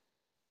treated.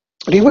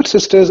 Revert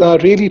sisters are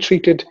really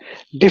treated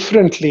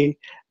differently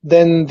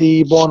than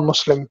the born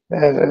Muslim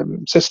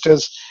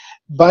sisters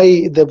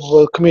by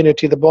the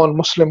community, the born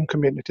Muslim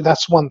community.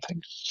 That's one thing.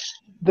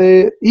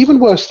 The even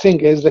worse thing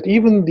is that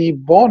even the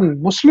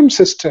born Muslim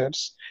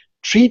sisters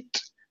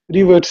treat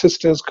revert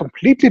sisters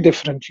completely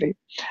differently.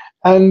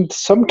 And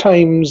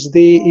sometimes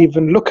they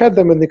even look at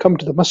them when they come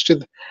to the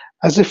masjid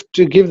as if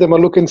to give them a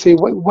look and say,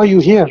 why are you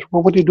here?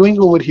 What are you doing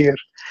over here?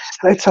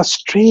 And it's a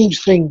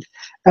strange thing.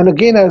 And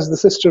again, as the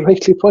sister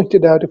rightly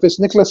pointed out, if it's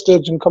Nicola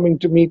Sturgeon coming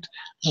to meet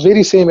the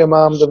very same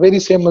imam, the very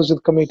same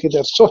masjid committee,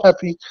 they're so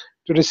happy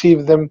to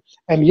receive them.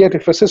 And yet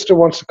if a sister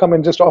wants to come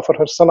and just offer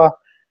her salah,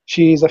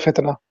 she is a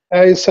fitna.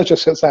 It's such a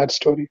sad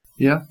story.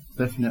 Yeah,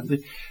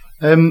 definitely.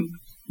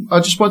 I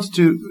just wanted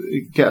to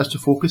get us to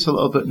focus a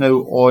little bit now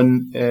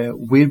on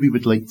where we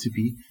would like to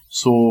be.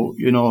 So,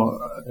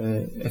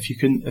 if you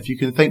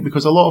can think,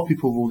 because a lot of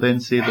people will then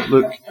say that,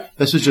 look,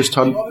 this is just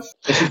turned.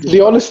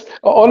 The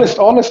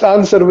honest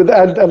answer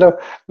and a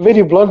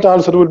very blunt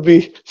answer would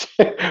be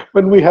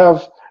when we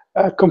have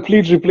a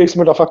complete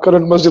replacement of our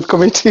current masjid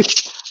committee.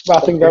 But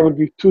I think that would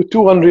be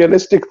too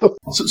unrealistic, though.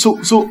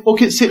 So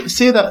okay,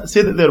 say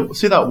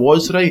that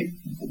was right.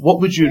 What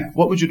would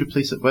you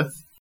replace it with?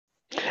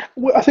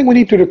 Well, I think we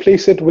need to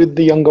replace it with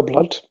the younger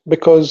blood,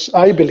 because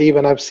I believe,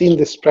 and I've seen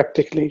this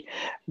practically,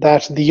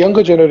 that the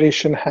younger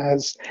generation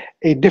has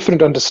a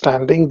different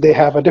understanding. They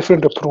have a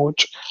different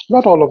approach.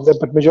 Not all of them,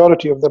 but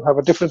majority of them have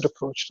a different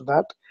approach to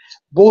that.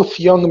 Both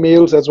young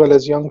males as well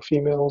as young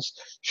females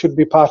should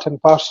be part and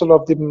parcel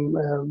of the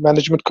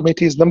management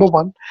committees, number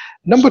one.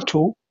 Number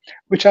two,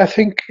 which I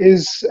think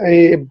is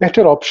a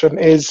better option,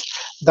 is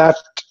that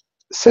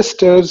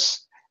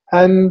sisters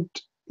and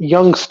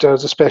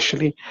youngsters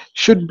especially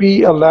should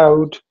be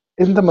allowed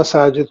in the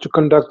masajid to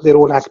conduct their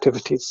own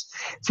activities.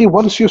 See,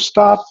 once you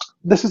start,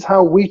 this is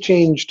how we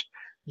changed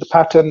the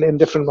pattern in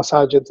different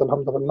masajids,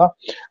 alhamdulillah.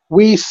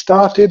 We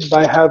started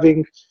by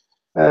having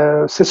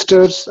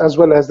sisters as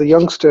well as the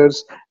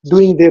youngsters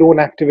doing their own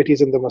activities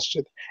in the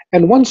masjid.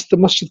 And once the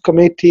masjid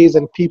committees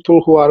and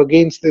people who are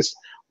against this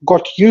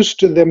got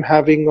used to them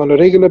having on a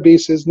regular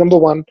basis, number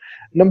one.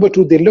 Number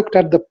two, they looked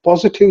at the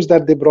positives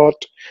that they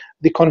brought,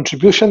 the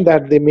contribution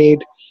that they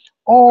made,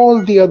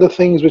 all the other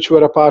things which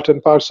were a part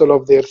and parcel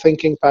of their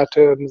thinking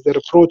patterns, their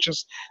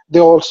approaches, they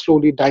all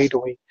slowly died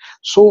away.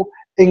 So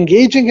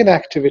engaging in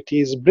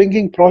activities,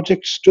 bringing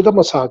projects to the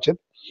masajid,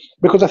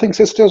 because I think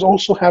sisters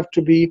also have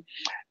to be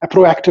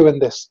proactive in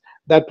this,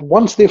 that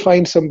once they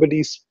find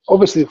somebody,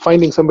 obviously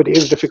finding somebody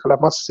is difficult,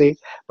 I must say,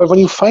 but when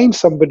you find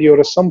somebody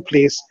or some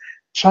place,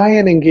 try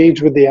and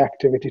engage with the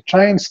activity.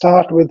 Try and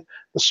start with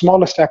the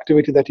smallest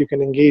activity that you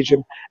can engage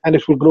in, and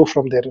it will grow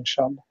from there,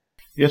 inshallah.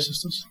 Yes,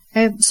 sisters?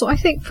 So I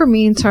think for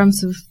me, in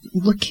terms of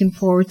looking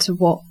forward to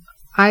what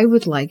I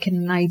would like in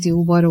an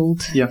ideal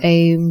world,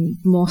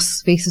 mosque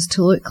spaces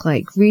to look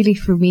like. Really,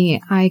 for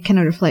me, I kind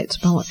of reflect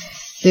about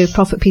the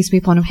Prophet, peace be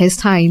upon him, his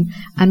time,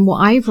 and what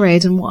I've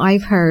read and what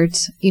I've heard,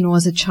 you know,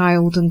 as a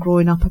child and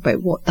growing up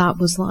about what that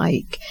was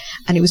like.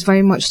 And it was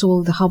very much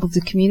so the hub of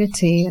the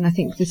community, and I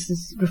think this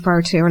is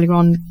referred to earlier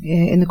on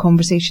in the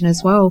conversation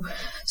as well.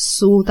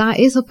 So that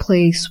is a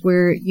place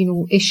where, you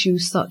know,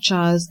 issues such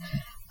as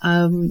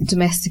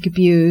domestic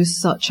abuse,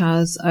 such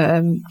as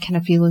kind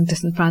of feeling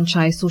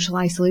disenfranchised, social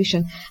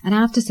isolation. And I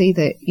have to say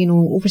that, you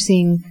know,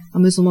 overseeing a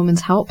Muslim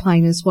Women's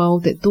Helpline as well,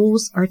 that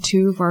those are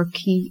two of our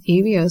key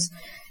areas.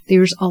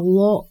 There's a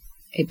lot,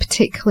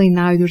 particularly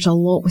now, there's a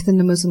lot within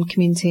the Muslim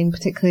community, and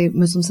particularly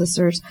Muslim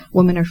sisters,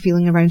 women are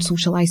feeling around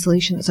social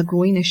isolation. It's a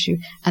growing issue,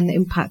 and the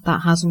impact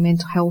that has on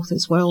mental health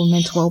as well, and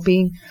mental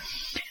well-being.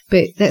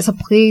 But that's a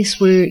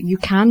place where you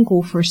can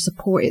go for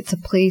support. It's a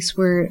place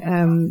where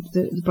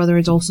the brother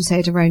had also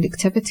said around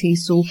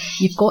activities. So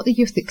you've got the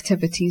youth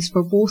activities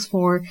for both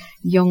for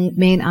young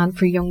men and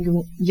for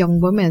young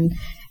women.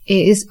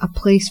 It is a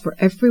place for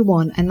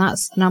everyone, and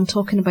I'm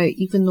talking about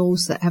even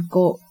those that have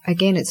got,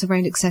 again, it's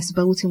around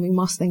accessibility, and we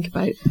must think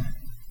about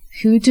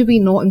who do we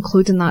not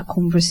include in that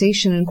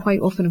conversation. And quite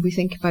often if we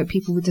think about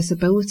people with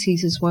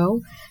disabilities as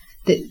well,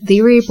 that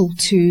they're able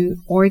to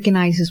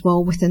organise as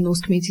well within those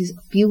communities,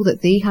 feel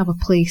that they have a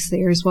place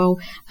there as well.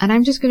 And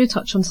I'm just going to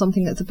touch on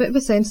something that's a bit of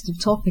a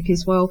sensitive topic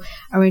as well,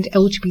 around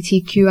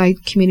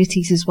LGBTQI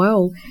communities as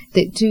well,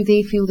 that do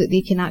they feel that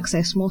they can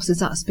access mosques? Is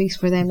that a space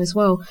for them as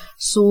well?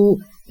 So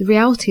the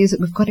reality is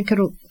that we've got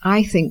to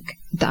I think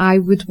that I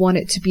would want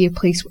it to be a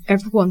place where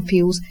everyone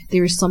feels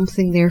there is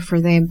something there for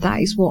them.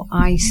 That is what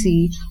I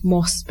see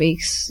mosque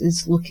space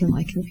is looking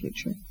like in the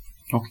future.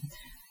 Okay.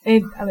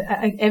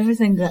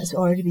 Everything that's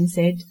already been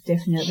said,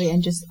 definitely,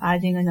 and just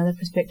adding another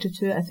perspective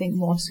to it, I think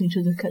mosques need to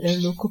look at their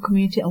local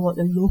community and what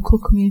the local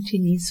community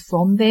needs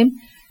from them,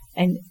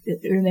 and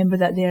remember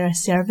that they're a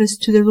service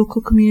to their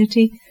local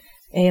community,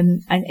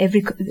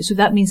 so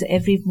that means that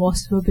every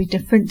mosque will be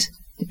different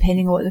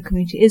depending on what the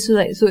community is. So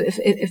if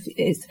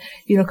it's,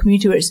 you know, a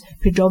community where it's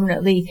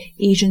predominantly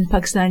Asian,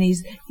 Pakistanis,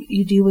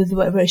 you deal with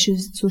whatever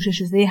issues, social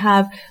issues they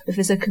have. If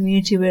it's a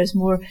community where it's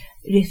more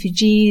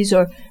refugees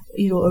or,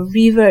 you know, or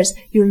reavers,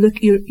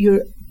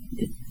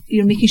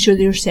 you're making sure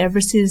that your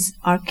services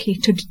are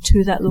catered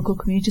to that local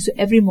community. So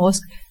every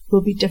mosque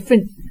will be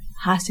different,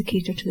 has to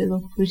cater to the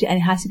local community, and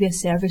it has to be a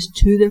service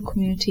to their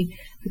community,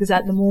 because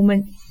at the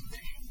moment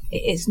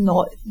it's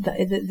not,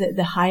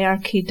 the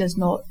hierarchy does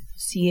not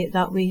see it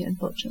that way,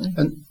 unfortunately.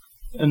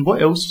 And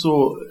what else?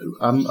 So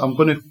I'm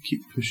going to keep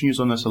pushing you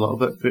on this a little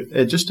bit,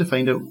 but just to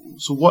find out,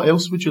 so what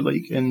else would you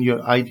like in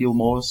your ideal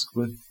mosque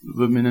with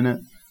women in it?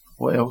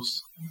 What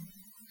else?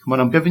 Come on,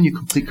 I'm giving you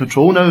complete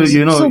control now,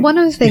 you know. So one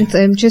of the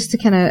things, just to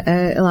kind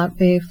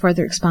of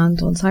further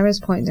expand on Sarah's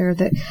point there,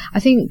 that I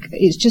think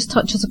it just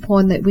touches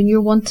upon that when you're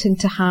wanting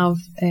to have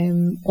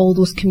all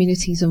those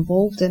communities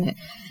involved in it,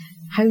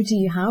 how do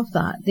you have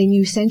that? Then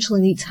you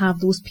essentially need to have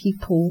those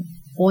people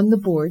on the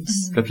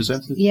boards.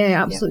 Represented?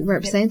 Yeah, absolutely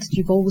represented.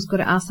 You've always got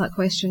to ask that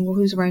question, well,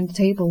 who's around the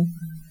table?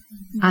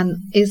 And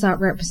is that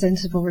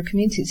representative of our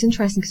community? It's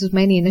interesting because there's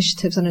many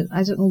initiatives, and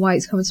I don't know why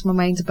it's coming to my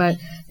mind about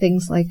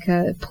things like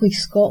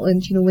Police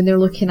Scotland, you know, when they're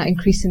looking at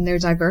increasing their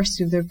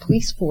diversity of their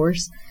police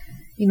force,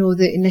 you know,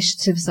 the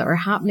initiatives that are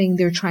happening,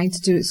 they're trying to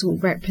do it so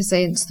it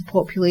represents the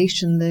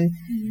population, the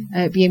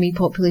BME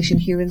population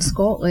here in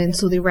Scotland.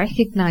 So they're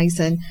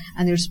recognising,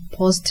 and there's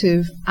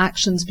positive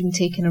actions being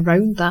taken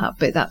around that,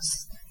 but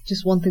that's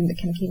just one thing that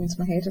kind of came into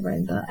my head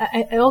around that.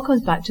 It all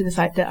comes back to the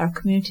fact that our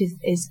community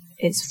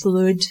is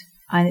fluid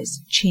and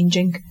it's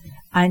changing,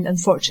 and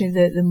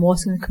unfortunately the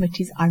mosques and the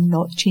committees are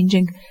not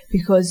changing,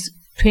 because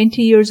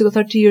 20 years ago,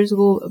 30 years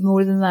ago,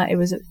 more than that, it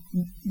was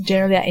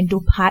generally an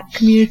Indo-Pak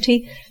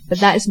community, but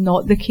that is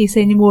not the case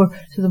anymore.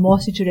 So the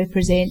mosques need to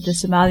represent the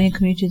Somalian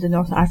community, the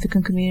North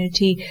African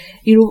community,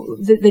 you know,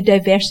 the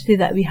diversity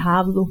that we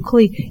have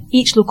locally.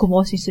 Each local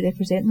mosque needs to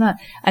represent that.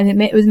 And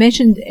it was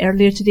mentioned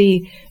earlier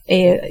today,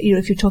 you know,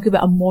 if you're talking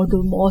about a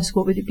model mosque,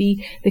 what would it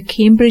be? The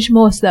Cambridge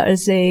Mosque that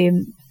is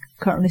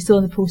currently still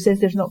in the process,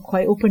 they've not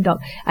quite opened up,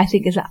 I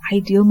think is an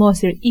ideal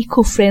mosque. They're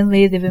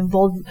eco-friendly, they've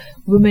involved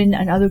women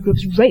and other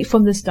groups right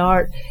from the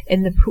start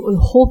in the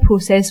whole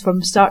process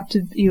from start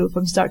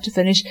to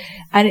finish,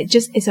 and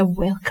it's a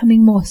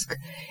welcoming mosque.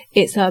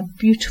 It's a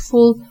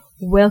beautiful,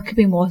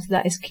 welcoming mosque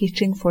that is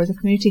catering for the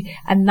community,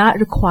 and that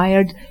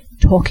required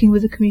talking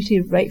with the community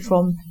right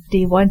from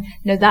day one.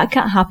 Now that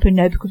can't happen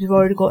now because we've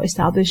already got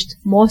established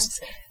mosques,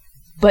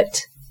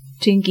 but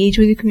to engage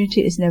with the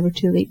community is never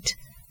too late.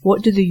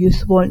 What do the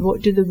youth want?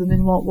 What do the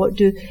women want? What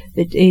do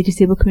the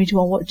disabled community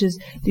want? What does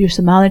your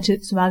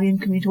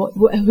Somalian community want?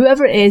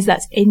 Whoever it is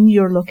that's in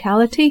your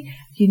locality,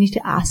 you need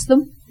to ask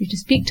them, you need to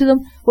speak to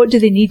them, what do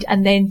they need,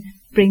 and then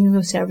bring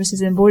those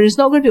services on board. It's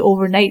not going to be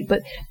overnight,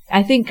 but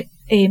I think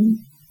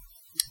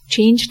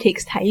change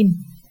takes time.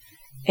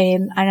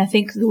 And I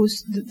think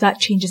that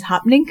change is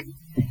happening,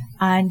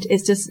 and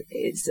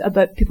it's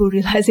about people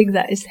realising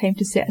that it's time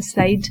to step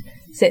aside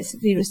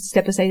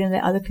and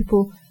let other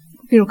people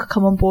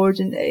come on board,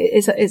 and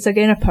it's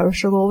again a power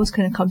struggle. Always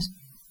kind of comes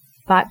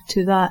back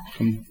to that,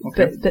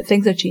 but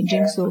things are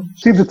changing. So,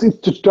 see,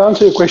 to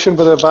answer your question,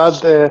 Brother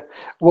Abad,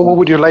 what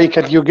would you like?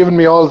 And you've given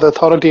me all the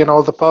authority and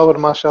all the power,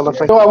 mashallah.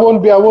 No, I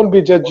won't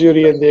be judge,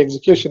 jury, and the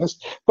executionist.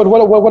 But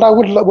what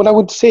I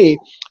would say,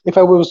 if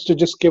I was to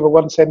just give a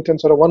one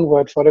sentence or a one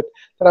word for it,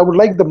 that I would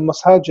like the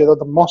masajid or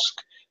the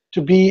mosque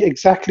to be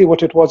exactly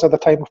what it was at the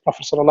time of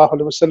Prophet sallallahu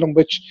alaihi wasallam,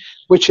 which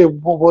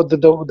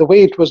the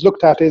way it was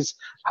looked at is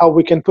how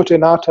we can put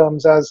in our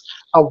terms as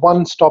a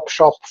one-stop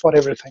shop for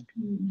everything.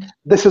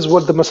 This is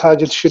what the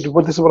masajid should be.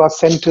 This is what our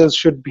centers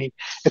should be.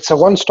 It's a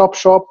one-stop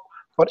shop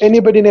for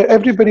anybody.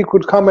 Everybody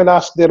could come and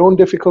ask their own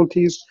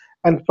difficulties,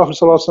 and Prophet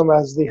sallallahu alaihi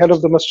wasallam, as the head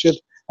of the masjid,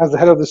 as the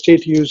head of the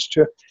state, used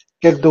to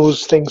get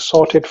those things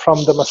sorted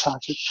from the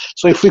masajid.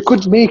 So if we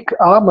could make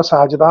our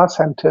masajid, our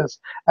centers,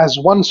 as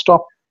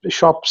one-stop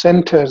shop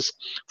centers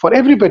for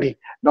everybody,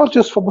 not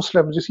just for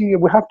Muslims. You see,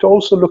 we have to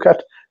also look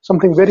at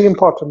something very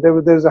important.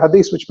 There's a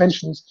hadith which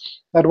mentions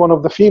that one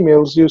of the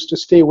females used to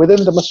stay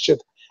within the masjid,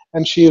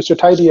 and she used to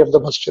tidy up the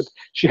masjid.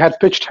 She had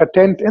pitched her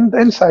tent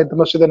inside the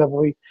Masjid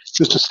an-Nabawi.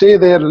 She used to stay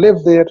there,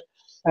 live there,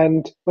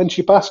 and when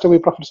she passed away,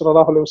 Prophet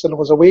ﷺ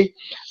was away,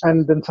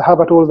 and then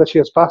Sahaba told that she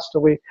has passed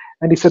away,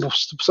 and he said,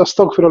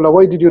 Astaghfirullah,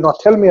 why did you not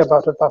tell me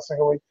about her passing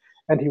away?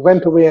 And he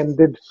went away and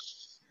did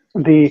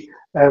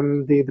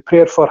the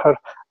prayer for her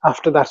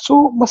after that.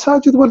 So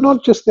masajid were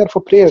not just there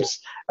for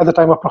prayers at the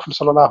time of Prophet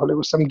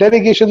ﷺ.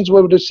 Delegations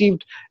were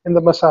received in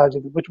the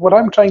masajid. Which what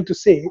I'm trying to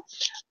say,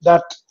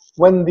 that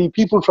when the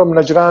people from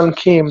Najran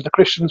came, the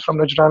Christians from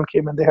Najran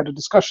came, and they had a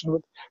discussion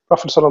with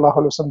Prophet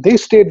ﷺ, they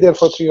stayed there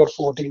for 3 or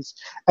 4 days.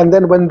 And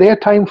then when their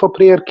time for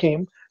prayer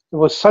came, it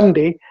was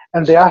Sunday,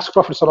 and they asked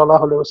Prophet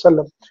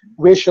ﷺ,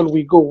 where shall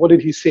we go? What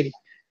did he say?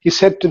 He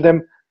said to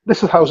them,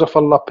 this is house of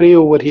Allah, pray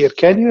over here.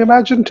 Can you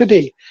imagine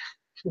today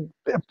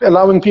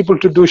allowing people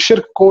to do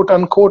shirk, quote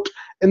unquote,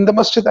 in the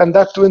masjid, and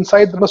that too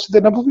inside the Masjid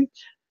an-Nabawi?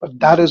 But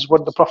that is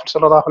what the Prophet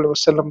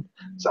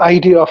ﷺ's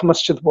idea of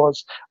masjid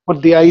was,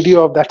 what the idea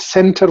of that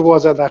center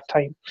was at that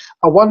time.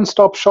 A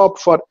one-stop shop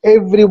for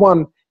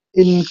everyone,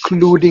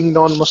 including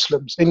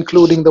non-Muslims,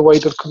 including the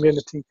wider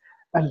community.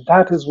 And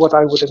that is what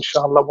I would,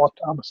 inshallah, want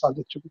our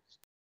masajid to be.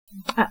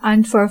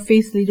 And for our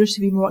faith leaders to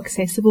be more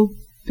accessible,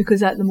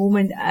 because at the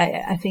moment,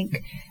 I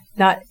think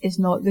that is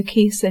not the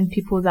case, and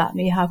people that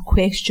may have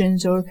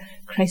questions or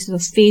crisis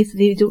of faith,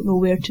 they don't know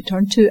where to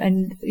turn to,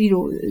 and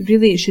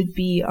really it should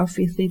be our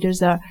faith leaders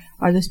that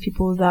are those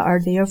people that are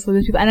there for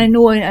those people. And I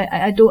know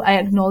I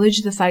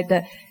acknowledge the fact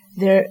that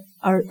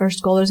our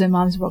scholars and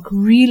imams work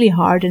really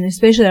hard, and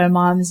especially our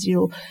imams,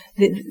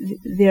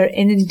 they're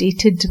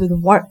inundated with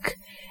work,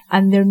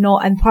 and they're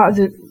not. And part of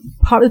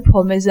the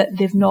problem is that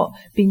they've not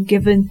been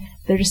given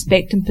the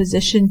respect and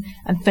position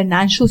and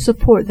financial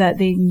support that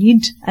they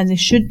need and they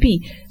should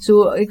be.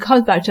 So it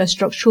comes back to a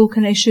structural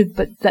kind of issue,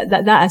 but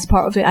that is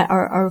part of it.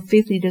 Our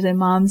faith leaders,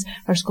 imams,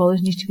 our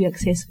scholars need to be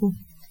accessible.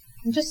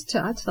 And just to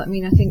add to that,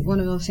 I think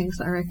one of the things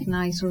that I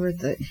recognise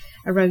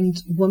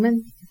around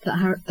women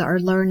that are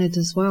learned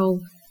as well,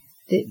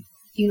 that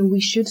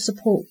we should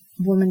support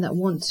women that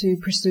want to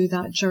pursue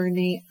that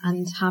journey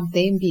and have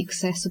them be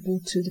accessible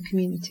to the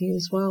community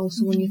as well.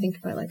 So when you think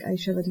about like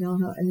Aisha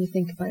radiallahu, and you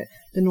think about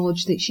the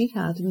knowledge that she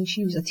had,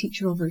 she was a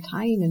teacher of her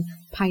time and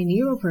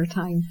pioneer of her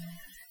time.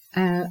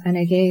 And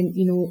again,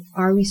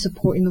 are we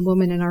supporting the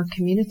women in our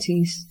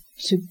communities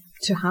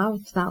to have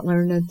that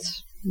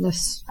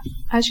learnedness?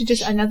 Actually,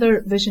 just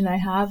another vision I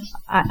have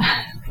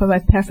for my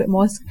perfect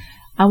mosque.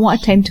 I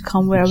want a time to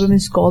come where a women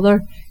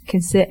scholar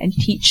can sit and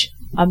teach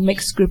a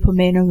mixed group of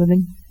men or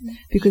women,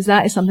 because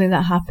that is something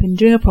that happened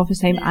during a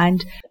Prophet's time.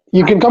 And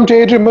you can come to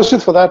Adrian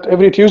Masjid for that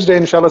every Tuesday,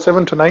 inshallah,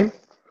 7 to 9.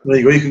 There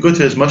you go. You can go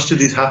to his masjid.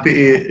 He's happy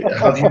to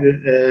have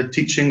you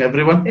teaching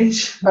everyone.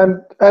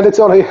 And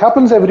it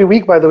happens every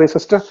week, by the way,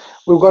 sister.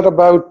 We've got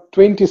about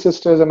 20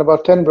 sisters and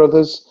about 10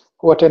 brothers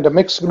who attend a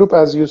mixed group,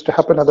 as used to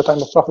happen at the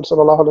time of Prophet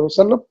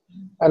ﷺ.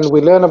 And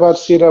we learn about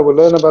Seerah, we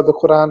learn about the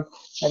Quran,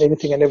 and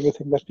anything and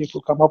everything that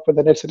people come up with.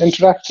 And it's an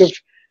interactive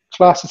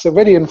class. It's a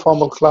very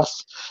informal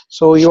class.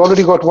 So you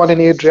already got one in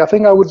Adri. I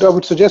think I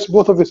would suggest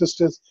both of your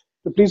sisters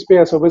to please pay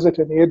us a visit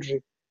in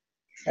Adri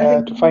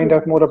to find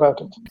out more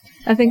about it.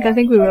 I think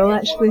we will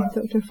actually,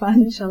 Dr.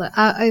 Fan. Inshallah.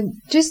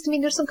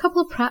 There's a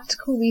couple of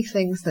practical wee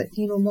things that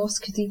mosques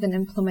could even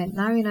implement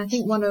now, and I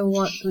think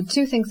the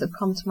two things that have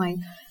come to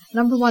mind.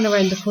 Number one,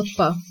 around the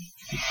khutbah,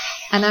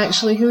 and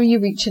actually who are you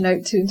reaching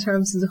out to in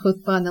terms of the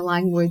khutbah and the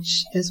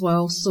language as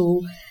well.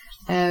 So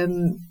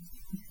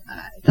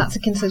that's a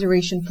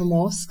consideration for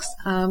mosques.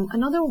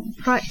 Another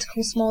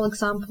practical small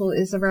example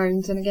is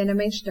around, and again I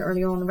mentioned it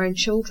earlier on, around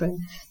children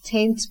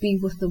tend to be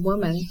with the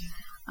women.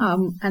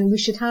 And we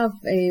should have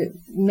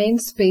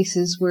men's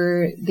spaces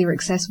where they're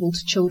accessible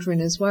to children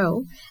as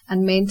well,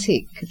 and men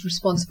take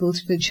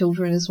responsibility for the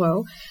children as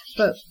well.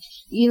 But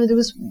there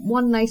was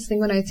one nice thing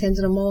when I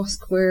attended a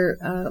mosque where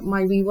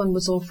my wee one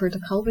was offered a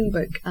colouring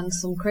book and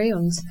some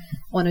crayons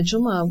on a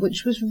Jummah,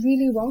 which was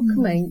really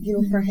welcoming,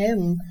 for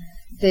him.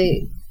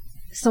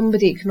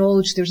 Somebody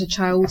acknowledged there's a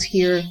child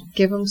here,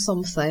 give him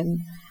something.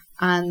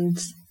 and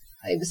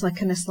it was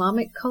like an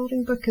Islamic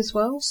colouring book as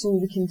well, so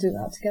we can do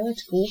that together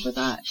to go over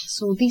that.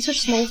 So these are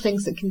small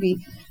things that can be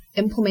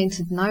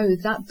implemented now.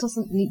 That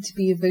doesn't need to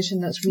be a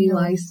vision that's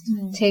realised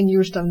 10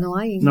 years down the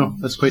line. No,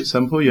 that's quite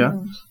simple, yeah.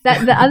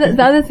 The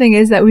other thing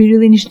is that we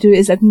really need to do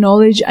is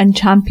acknowledge and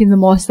champion the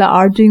mosques that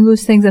are doing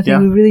those things. I think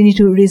we really need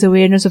to raise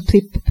awareness of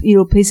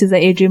places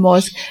like Airdrie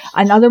Mosque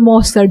and other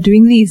mosques that are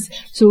doing these.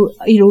 So,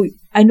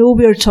 I know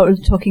we're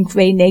talking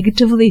very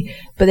negatively,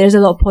 but there's a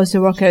lot of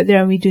positive work out there,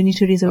 and we do need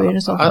to raise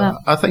awareness of that.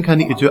 I think I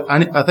need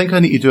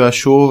to do a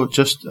show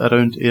just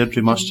around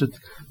Airdrie Masjid,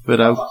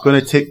 where I'm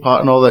going to take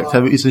part in all the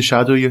activities and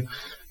shadow you,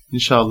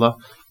 inshallah.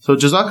 So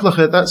Jazakallah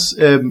khair, that's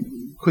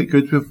quite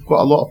good. We've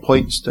got a lot of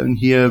points down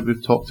here.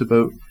 We've talked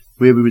about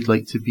where we would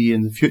like to be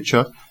in the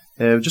future.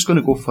 We're just going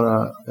to go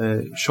for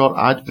a short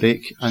ad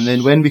break, and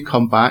then when we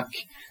come back,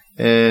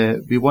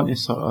 we want to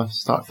sort of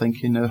start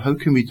thinking now, how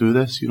can we do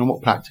this?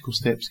 What practical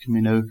steps can we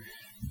now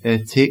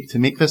take to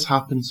make this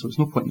happen? So it's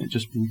no point in it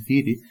just being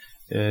theory.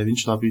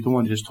 Inshallah, we don't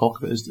want to just talk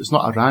about it. It's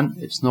not a rant.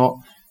 It's not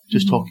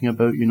just talking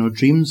about,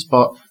 dreams,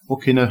 but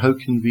okay, now how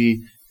can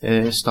we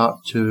start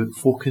to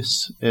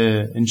focus,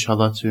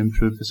 inshallah, to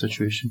improve the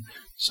situation?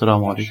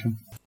 Assalamu alaikum.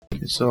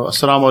 Okay, so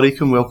assalamu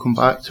alaikum, welcome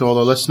back to all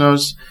our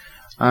listeners.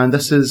 And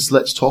this is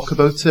Let's Talk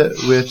About It,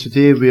 where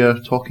today we are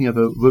talking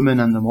about women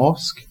and the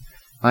mosque.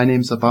 My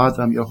name's Abad,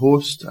 I'm your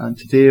host, and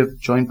today I'm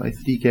joined by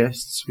three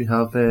guests. We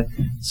have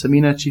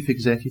Samina, Chief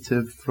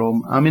Executive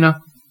from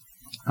Amina,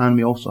 and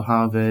we also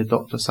have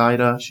Dr.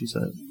 Saira, she's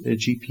a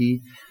GP,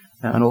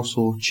 and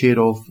also Chair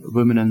of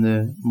Women in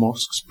the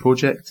Mosques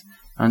Project,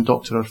 and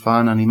Dr.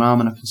 Irfan, an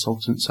Imam and a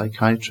consultant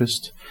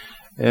psychiatrist.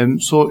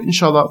 So,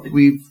 inshallah,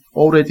 we've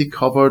already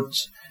covered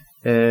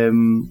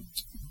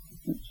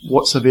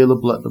what's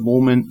available at the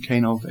moment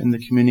kind of in the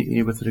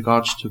community with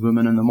regards to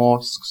women in the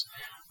mosques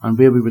and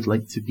where we would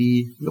like to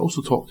be. We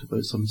also talked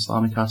about some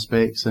Islamic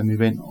aspects, and we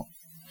went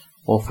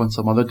off on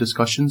some other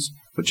discussions,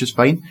 which is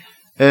fine.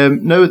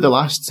 Now, the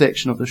last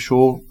section of the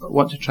show, I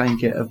want to try and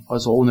get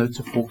us all now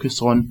to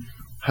focus on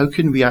how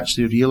can we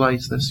actually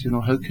realise this?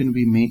 How can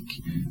we make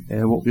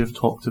what we have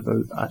talked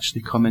about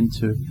actually come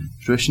into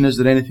fruition? Is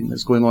there anything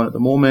that's going on at the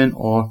moment,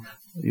 or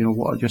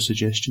what are your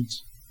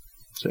suggestions?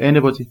 So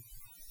anybody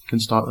can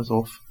start us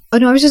off. Oh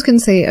no, I was just going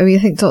to say, I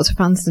think Dr.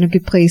 Fan's in a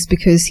good place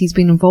because he's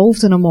been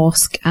involved in a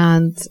mosque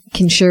and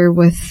can share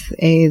with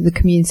the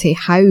community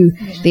how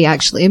they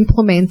actually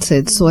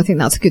implemented. So I think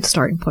that's a good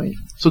starting point.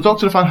 So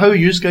Dr. Fan, how are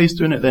you guys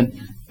doing it then?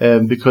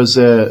 Because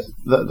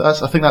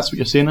that's I think that's what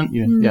you're saying, aren't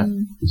you? Yeah.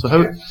 So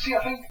how?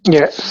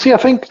 I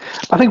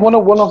think one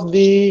of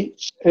the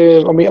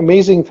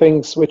amazing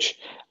things which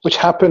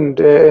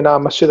happened in our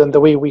masjid and the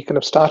way we kind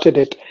of started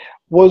it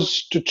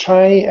was to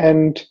try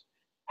and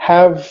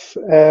have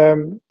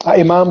an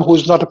imam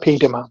who's not a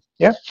paid imam,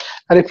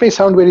 and it may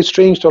sound very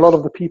strange to a lot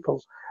of the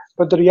people,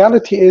 but the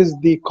reality is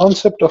the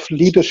concept of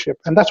leadership,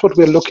 and that's what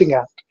we're looking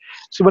at.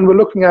 So when we're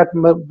looking at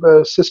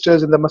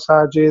sisters in the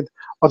masajid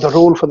or the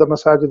role for the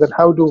masajid and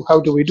how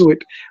do we do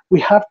it, we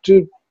have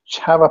to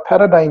have a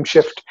paradigm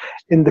shift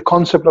in the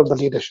concept of the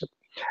leadership.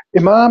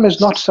 Imam is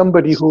not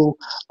somebody who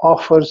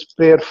offers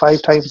prayer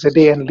 5 times a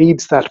day and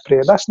leads that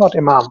prayer. That's not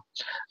Imam.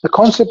 The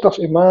concept of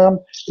Imam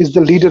is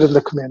the leader in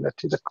the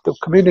community, the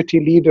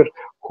community leader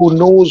who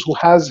knows, who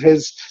has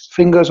his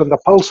fingers on the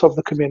pulse of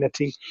the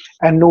community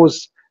and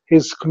knows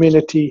his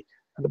community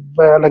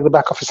like the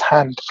back of his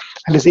hand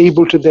and is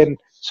able to then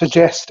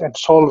suggest and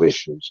solve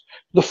issues.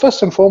 The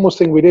first and foremost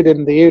thing we did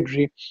in the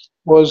Airdrie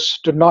was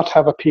to not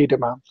have a paid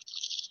Imam.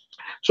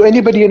 So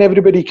anybody and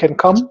everybody can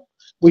come.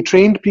 We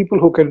trained people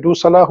who can do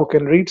salah, who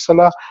can read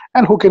salah,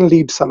 and who can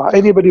lead salah.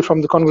 Anybody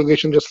from the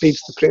congregation just leads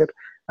the prayer,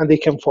 and they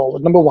came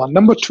forward. Number one.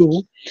 Number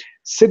two,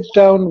 sit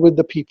down with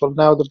the people.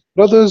 Now, the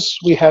brothers,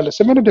 we had a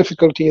similar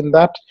difficulty in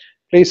that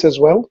place as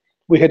well.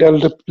 We had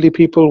elderly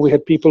people, we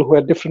had people who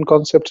had different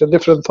concepts and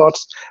different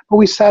thoughts, but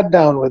we sat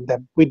down with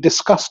them. We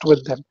discussed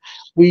with them.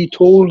 We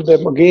told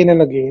them again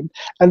and again,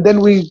 and then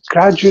we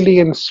gradually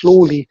and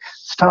slowly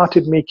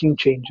started making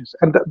changes.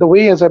 And the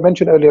way, as I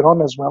mentioned earlier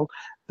on as well,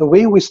 the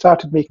way we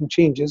started making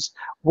changes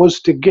was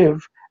to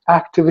give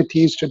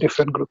activities to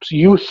different groups.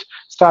 Youth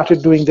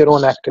started doing their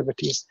own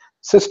activities.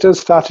 Sisters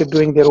started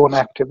doing their own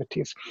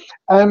activities.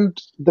 And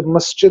the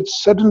masjid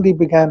suddenly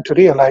began to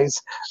realize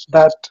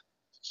that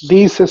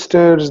these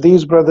sisters,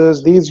 these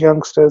brothers, these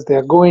youngsters,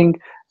 they're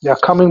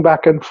coming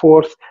back and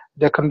forth,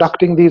 they're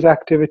conducting these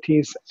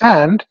activities,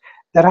 and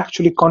they're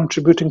actually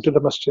contributing to the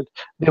masjid.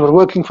 They were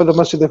working for the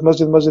masjid. If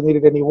masjid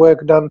needed any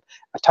work done,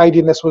 a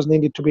tidiness was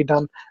needed to be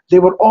done, they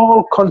were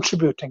all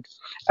contributing.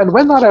 And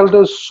when our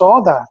elders saw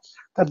that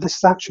this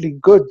is actually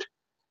good,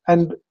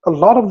 and a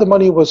lot of the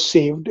money was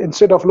saved,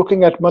 instead of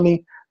looking at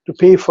money to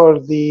pay for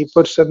the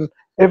person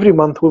every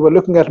month, we were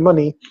looking at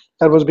money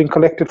that was being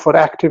collected for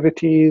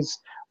activities.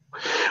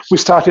 We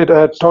started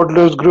a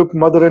toddlers group,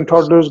 mother and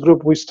toddlers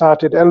group. We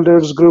started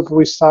elders group.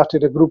 We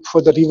started a group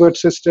for the revert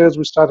sisters.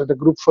 We started a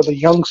group for the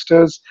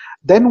youngsters.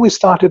 Then we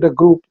started a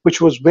group, which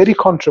was very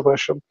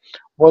controversial,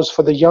 was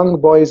for the young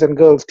boys and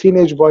girls,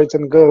 teenage boys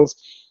and girls,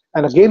 who were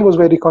and again was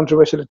very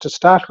controversial to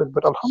start with,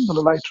 but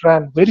alhamdulillah, it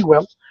ran very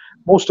well.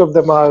 Most of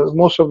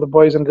the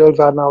boys and girls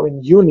are now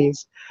in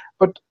unis.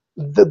 But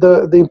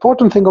the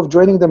important thing of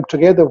joining them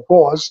together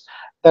was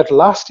that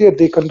last year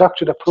they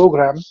conducted a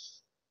program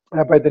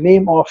by the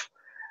name of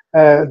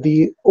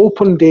the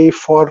Open Day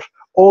for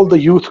all the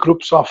youth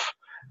groups of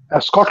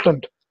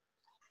Scotland.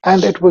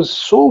 And it was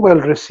so well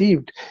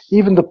received.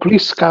 Even the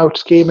police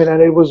scouts came in,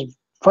 and it was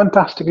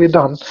fantastically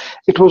done.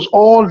 It was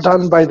all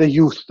done by the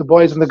youth, the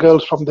boys and the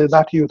girls from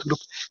that youth group.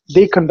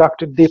 They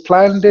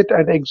planned it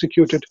and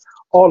executed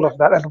all of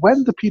that. And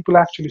when the people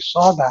actually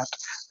saw that,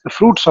 the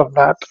fruits of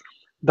that,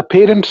 the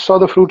parents saw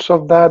the fruits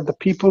of that, the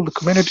people, the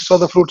community saw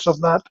the fruits of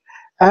that,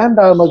 and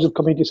our Masjid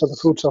committee saw the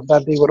fruits of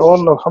that, they were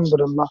all,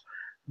 alhamdulillah,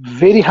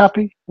 very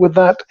happy with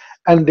that,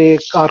 and they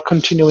are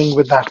continuing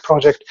with that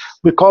project.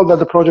 We call that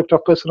the Project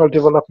of Personal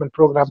Development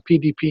Program,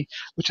 PDP,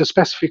 which is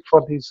specific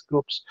for these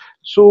groups.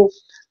 So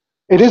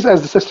it is,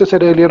 as the sister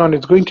said earlier on,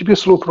 it's going to be a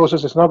slow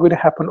process. It's not going to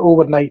happen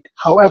overnight.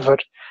 However,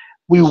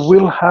 we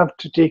will have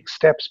to take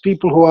steps.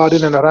 People who are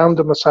in and around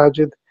the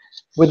masajid,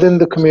 within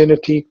the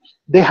community,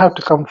 they have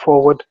to come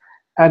forward,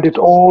 and it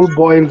all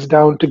boils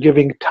down to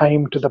giving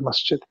time to the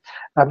masjid.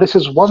 Now, this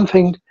is one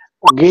thing,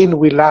 again,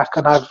 we lack,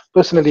 and I've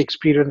personally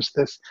experienced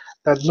this,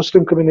 that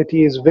Muslim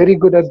community is very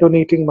good at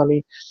donating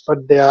money,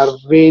 but they are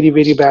very,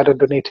 very bad at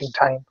donating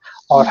time,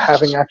 or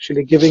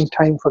actually giving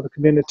time for the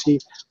community,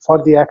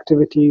 for the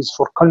activities,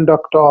 for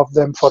conduct of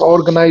them, for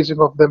organizing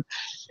of them.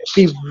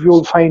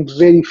 You'll find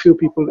very few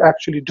people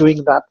actually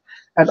doing that.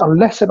 And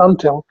unless and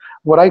until,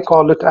 what I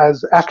call it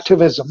as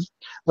activism,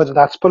 whether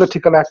that's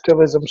political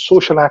activism,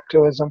 social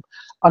activism,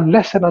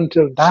 unless and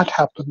until that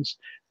happens,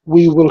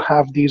 we will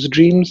have these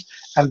dreams,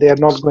 and they are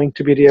not going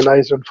to be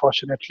realized,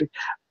 unfortunately.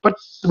 But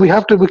we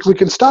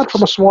can start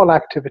from a small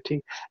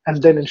activity,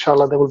 and then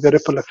inshallah there will be a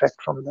ripple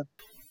effect from them.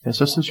 Yes,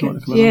 sisters, you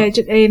want to come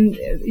in?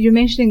 You're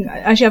mentioning,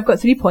 actually I've got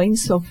 3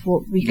 points of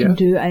what we can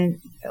do, and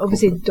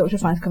obviously Dr.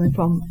 Fan's coming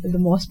from the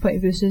mosque point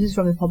of view, so this is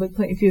from the public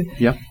point of view.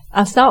 Yeah.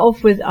 I'll start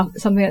off with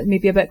something that may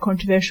be a bit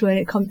controversial,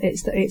 and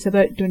it's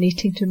about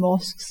donating to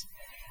mosques.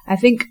 I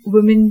think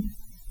women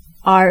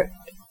are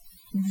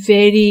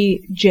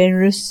very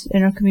generous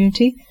in our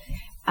community,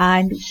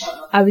 and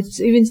I would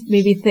even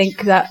maybe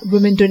think that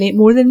women donate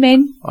more than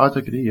men. I'd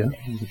agree, yeah.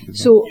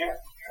 So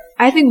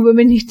I think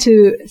women need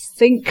to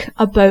think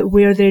about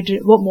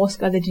what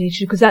mosque are they donating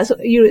to, because that's,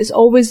 it's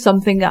always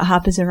something that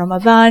happens in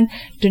Ramadan.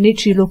 Donate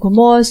to your local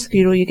mosque,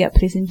 you get a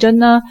place in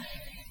Jannah.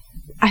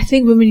 I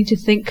think women need to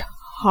think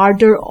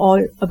harder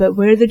about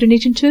where they're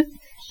donating to,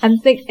 and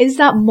think, is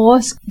that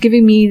mosque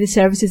giving me the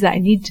services that I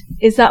need?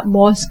 Is that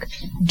mosque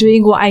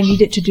doing what I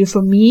need it to do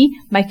for me,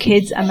 my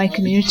kids, and my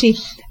community?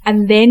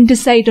 And then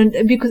decide on,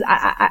 because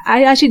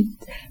I actually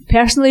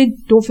personally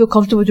don't feel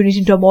comfortable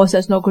donating to a mosque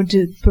that's not going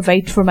to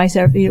provide for my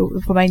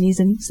for my needs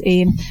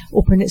and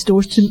open its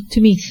doors to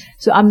me.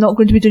 So I'm not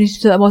going to be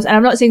donating to that mosque. And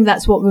I'm not saying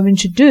that's what women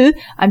should do.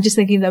 I'm just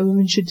thinking that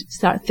women should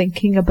start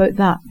thinking about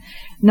that.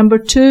 Number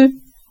 2,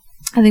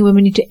 I think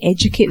women need to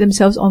educate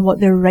themselves on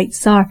what their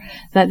rights are.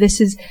 That this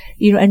is,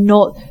 and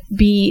not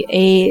be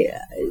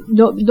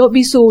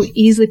so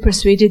easily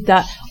persuaded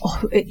that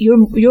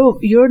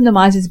your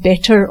namaz is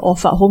better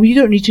off at home. You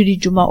don't need to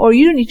read Jummah, or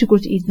you don't need to go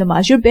to Eid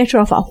namaz. You're better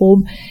off at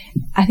home.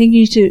 I think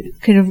you need to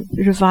kind of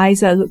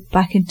revise that, look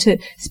back into,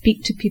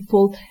 speak to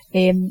people,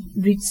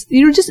 read.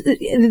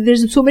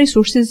 There's so many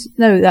sources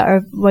now that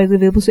are widely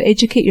available. So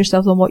educate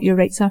yourself on what your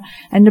rights are.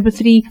 And number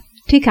 3,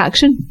 take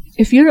action.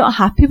 If you're not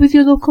happy with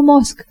your local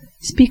mosque,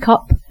 speak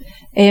up,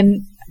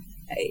 and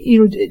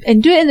do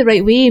it in the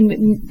right way.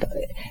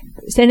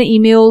 Send an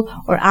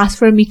email or ask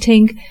for a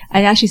meeting,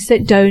 and actually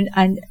sit down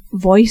and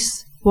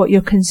voice what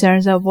your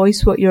concerns are,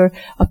 voice what your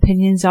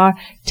opinions are.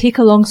 Take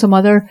along some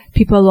other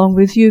people along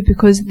with you,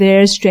 because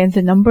there is strength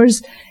in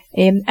numbers.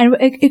 And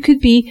it could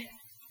be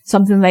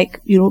something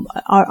like,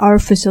 our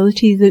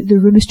facility, the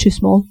room is too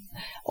small,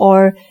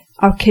 or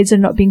our kids are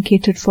not being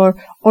catered for,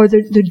 or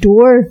the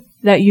door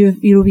that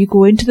we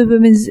go into the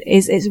women's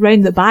is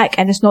round the back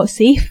and it's not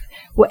safe.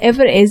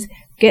 Whatever it is,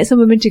 get some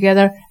women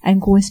together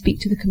and go and speak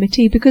to the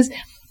committee, because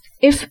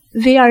if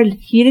they are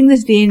hearing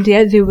this day in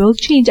day out, they will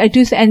change. I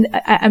do, and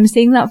I'm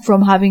saying that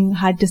from having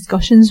had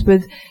discussions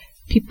with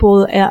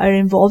people that are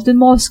involved in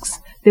mosques.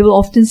 They will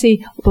often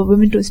say, but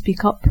women don't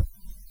speak up.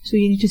 So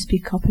you need to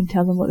speak up and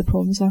tell them what the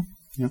problems are.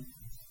 Yeah.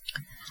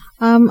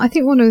 I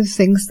think one of the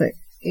things that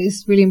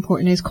is really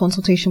important is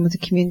consultation with the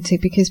community,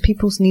 because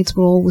people's needs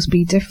will always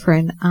be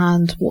different,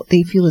 and what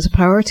they feel is a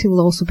priority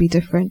will also be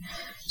different.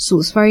 So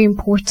it's very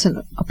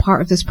important, a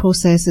part of this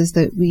process is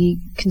that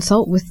we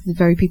consult with the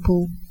very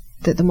people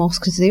that the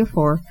mosque is there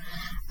for,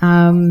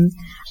 and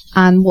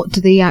what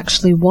do they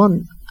actually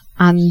want.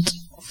 And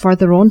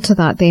further on to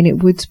that, then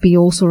it would be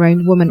also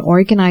around women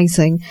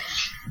organising.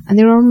 And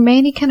there are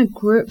many kind of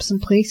groups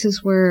and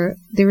places where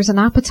there is an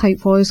appetite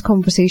for this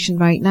conversation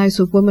right now.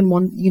 So if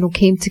women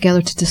came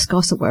together to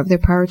discuss it, whatever their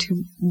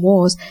priority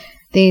was,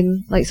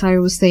 then, like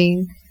Sarah was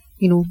saying,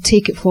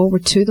 take it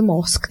forward to the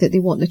mosque that they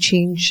want the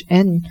change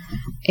in.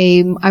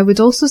 I would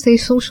also say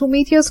social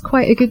media is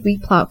quite a good wee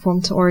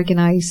platform to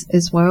organise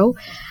as well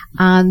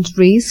and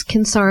raise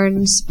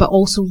concerns, but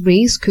also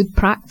raise good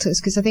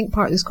practice, because I think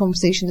part of this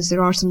conversation is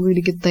there are some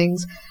really good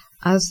things,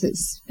 as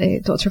it's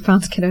Dr.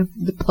 Fans kind of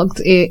plugged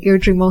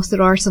Airdrie Mosque.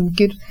 There are some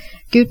good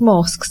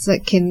mosques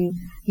that can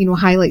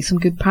highlight some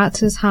good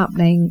practice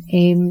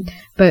happening,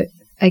 but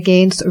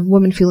again, sort of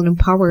women feeling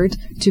empowered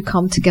to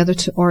come together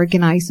to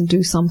organise and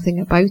do something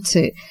about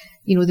it.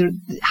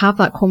 Have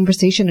that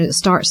conversation, and it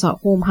starts at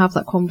home. Have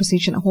that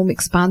conversation at home,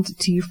 expand it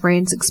to your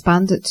friends,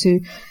 expand it to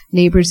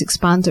neighbours,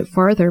 expand it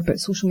further. But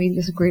social media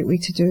is a great way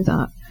to do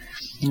that.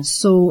 Mm.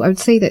 So I would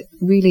say that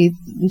really,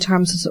 in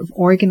terms of sort of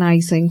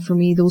organising, for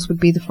me, those would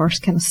be the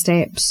first kind of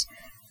steps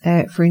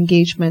for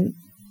engagement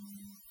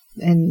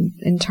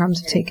in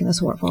terms of taking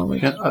this work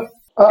forward. Yeah.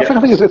 I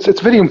think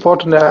it's very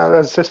important,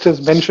 as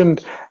sisters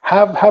mentioned,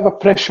 have a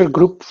pressure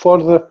group for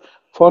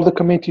the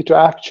committee to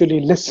actually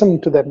listen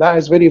to them. That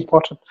is very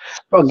important.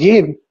 But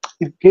again,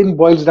 it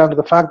boils down to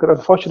the fact that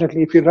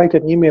unfortunately, if you write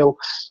an email,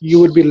 you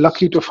would be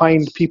lucky to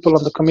find people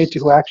on the committee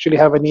who actually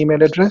have an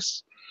email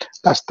address.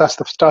 That's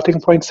the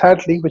starting point,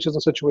 sadly, which is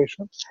the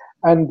situation.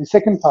 And the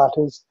second part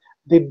is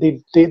they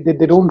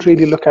don't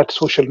really look at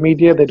social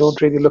media. They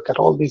don't really look at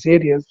all these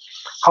areas.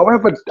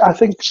 However, I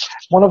think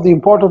one of the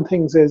important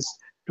things is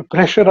to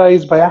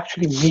pressurize by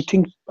actually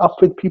meeting up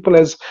with people,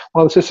 as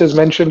one of the sisters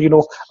mentioned,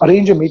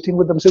 arrange a meeting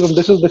with them, say them,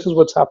 this is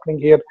what's happening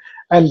here,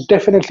 and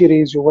definitely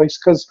raise your voice,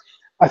 because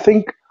I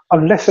think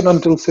unless and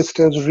until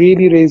sisters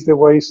really raise their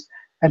voice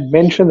and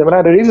mention them, and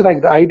I really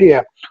like the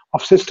idea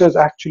of sisters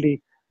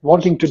actually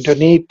wanting to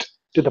donate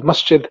to the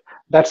masjid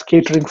that's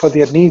catering for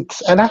their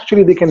needs, and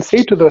actually they can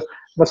say to the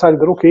masjid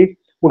that, okay,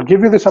 we'll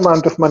give you this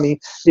amount of money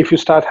if you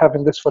start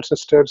having this for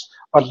sisters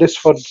or this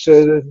for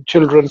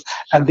children,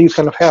 and these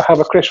kind of have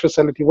a creche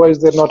facility. Why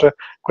is there not a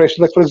creche?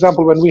 Like, for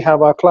example, when we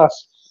have our class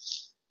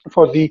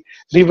for the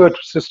revert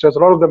sisters, a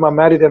lot of them are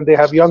married and they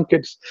have young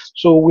kids.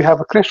 So we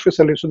have a creche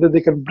facility so that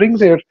they can bring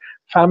their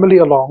family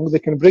along, they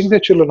can bring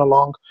their children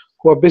along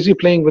who are busy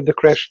playing with the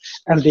creche,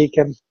 and they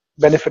can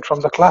benefit from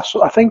the class.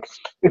 So I think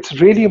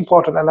it's really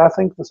important, and I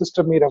think the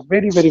sister made a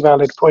very, very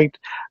valid point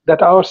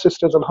that our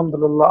sisters,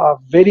 alhamdulillah, are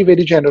very,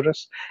 very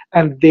generous,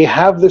 and they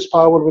have this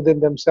power within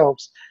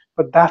themselves.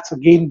 But that's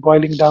again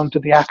boiling down to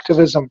the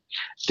activism.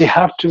 They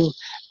have to,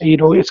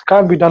 it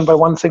can't be done by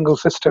one single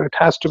sister. It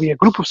has to be a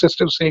group of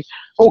sisters say,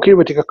 okay,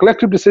 we take a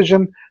collective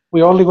decision.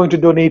 We're only going to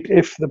donate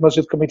if the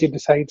masjid committee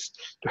decides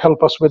to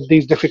help us with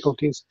these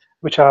difficulties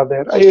which are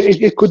there.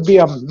 It could be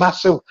a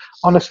massive,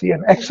 honestly,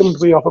 an excellent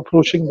way of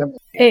approaching them.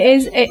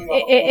 It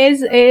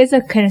is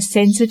a kind of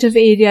sensitive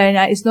area,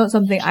 and it's not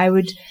something I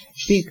would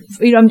be,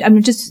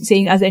 I'm just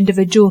saying as an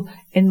individual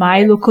in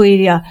my local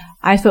area,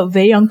 I felt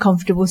very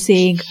uncomfortable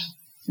saying,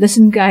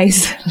 listen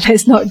guys,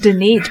 let's not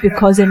donate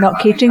because they're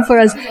not catering for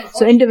us.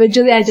 So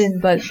individually I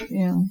didn't, but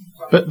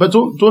But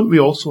don't we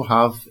also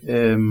have,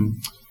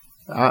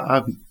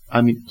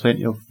 I meet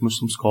plenty of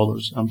Muslim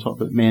scholars, I'm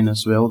talking about men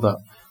as well, that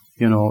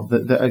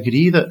that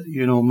agree that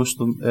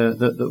Muslim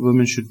that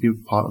women should be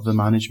part of the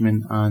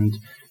management and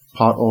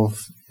part of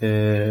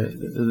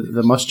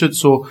the masjid.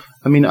 So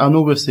I mean, I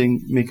know we're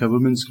saying make a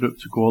women's group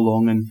to go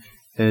along and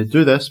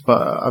do this, but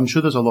I'm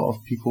sure there's a lot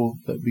of people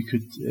that we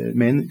could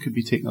men that could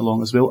be taken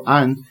along as well,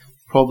 and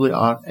probably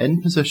are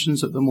in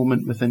positions at the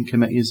moment within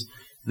committees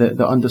that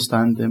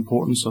understand the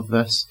importance of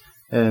this,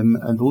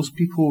 and those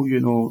people,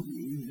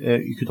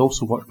 you could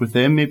also work with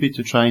them maybe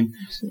to try and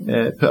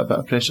put a bit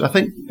of pressure. I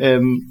think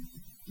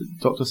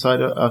Dr.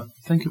 Saira, I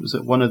think it was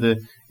at one of the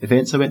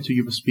events I went to,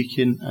 you were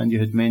speaking and you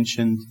had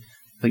mentioned,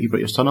 I think you brought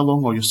your son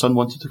along, or your son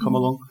wanted to come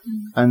along,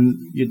 and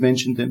you'd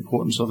mentioned the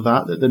importance of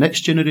that the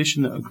next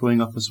generation that are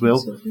growing up as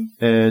well,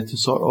 to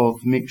sort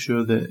of make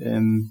sure that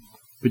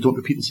we don't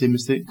repeat the same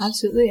mistakes.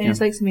 Absolutely, and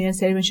it's like Samina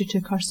said when she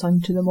took her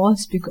son to the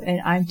mosque,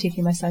 and I'm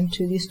taking my son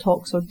to these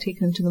talks or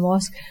taking him to the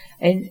mosque,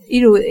 and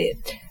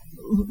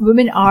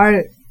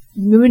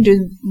women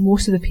do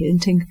most of the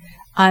parenting,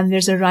 and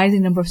there's a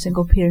rising number of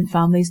single parent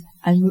families,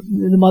 and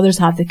the mothers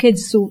have the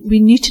kids, so we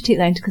need to take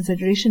that into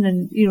consideration,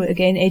 and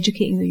again,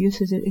 educating the youth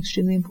is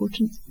extremely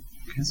important.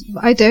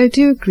 I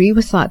do agree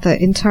with that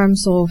in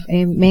terms of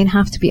men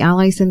have to be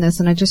allies in this,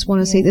 and I just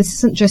want to say this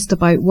isn't just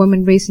about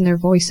women raising their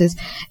voices,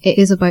 it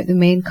is about the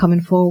men coming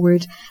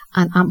forward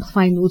and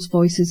amplifying those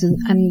voices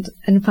and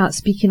in fact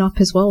speaking up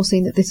as well,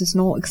 saying that this is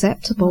not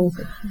acceptable.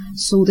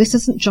 So this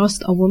isn't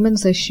just a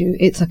women's issue,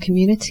 it's a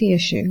community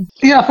issue.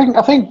 Yeah,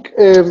 I think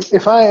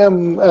if I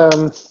am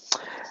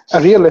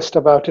a realist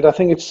about it, I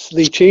think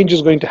the change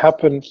is going to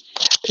happen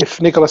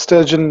if Nicola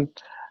Sturgeon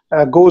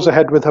goes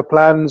ahead with her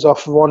plans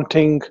of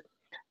wanting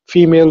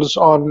females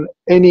on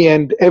any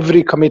and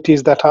every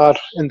committees that are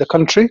in the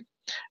country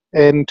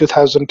in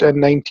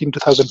 2019,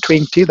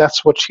 2020.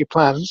 That's what she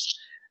plans.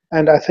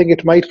 And I think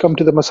it might come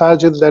to the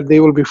masajid that they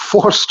will be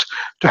forced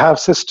to have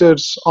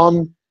sisters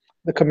on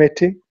the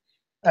committee,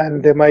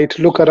 and they might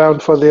look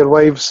around for their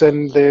wives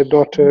and their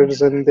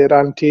daughters and their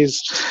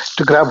aunties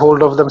to grab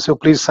hold of them, so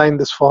please sign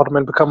this form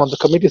and become on the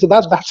committee. So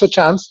that's a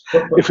chance.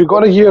 If we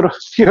got a year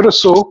or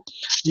so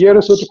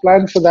to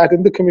plan for that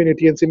in the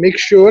community and say, make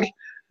sure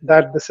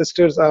that the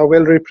sisters are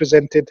well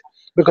represented,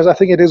 because I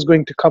think it is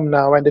going to come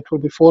now, and it will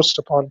be forced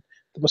upon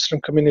the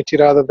Muslim community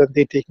rather than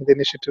they taking the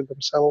initiative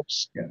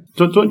themselves. Yeah.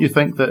 Don't you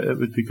think that it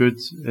would be good?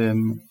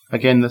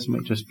 Again, this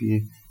might just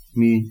be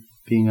me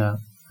being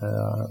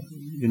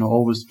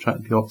always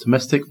trying to be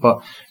optimistic, but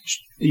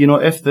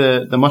if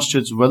the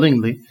masjids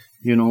willingly,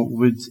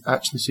 would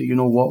actually say,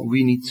 what,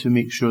 we need to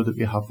make sure that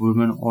we have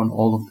women on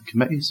all of the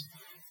committees.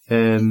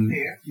 I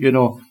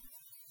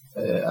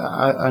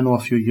know a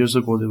few years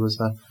ago there was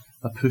a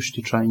push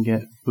to try and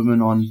get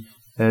women on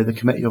the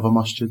committee of a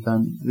masjid,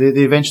 and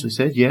they eventually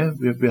said, yeah,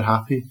 we're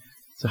happy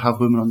to have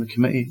women on the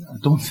committee. I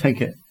don't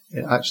think it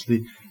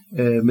actually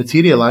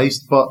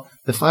materialised, but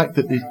the fact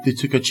that they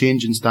took a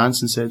change in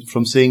stance and said,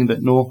 from saying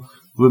that no,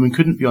 women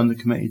couldn't be on the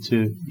committee,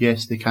 to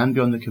yes, they can be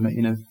on the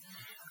committee now.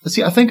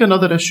 See, I think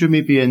another issue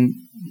maybe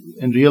in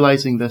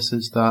realising this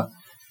is that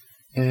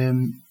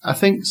I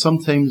think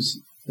sometimes,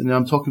 and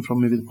I'm talking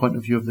from maybe the point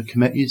of view of the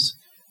committees,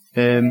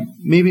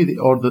 maybe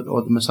or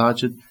the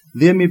masajid,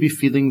 they may be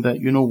feeling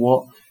that,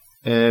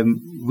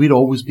 we're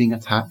always being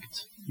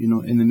attacked,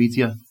 in the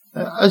media,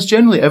 as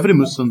generally every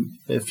Muslim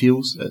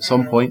feels at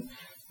some point.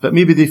 But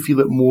maybe they feel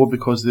it more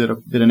because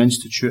they're an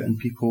institute, and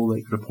people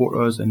like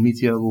reporters and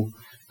media will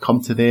come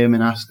to them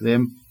and ask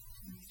them.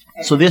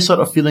 So they're sort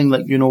of feeling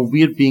like,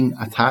 we're being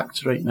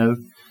attacked right now.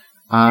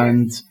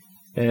 And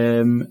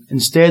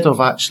instead of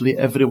actually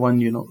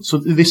everyone, so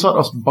they sort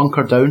of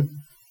bunker down,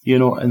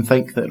 and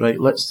think that, right,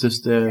 let's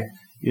just,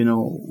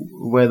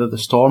 weather the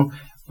storm.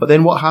 But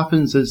then what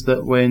happens is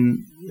that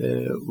when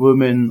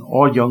women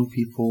or young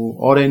people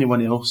or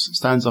anyone else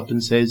stands up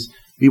and says,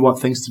 we want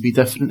things to be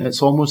different,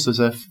 it's almost as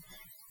if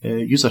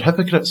yous are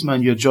hypocrites,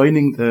 man. You're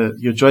joining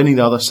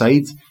the other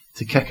side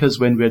to kick us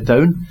when we're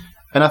down.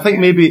 And I think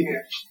maybe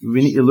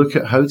we need to look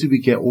at how do we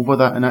get over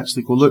that and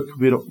actually go, look,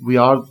 we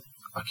are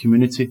a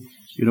community.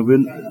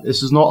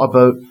 This is not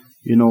about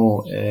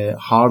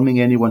harming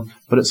anyone,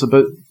 but it's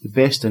about the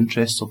best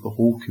interests of the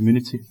whole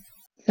community.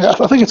 Yeah,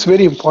 I think it's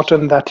very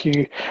important that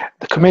the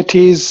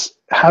committees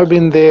have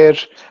been there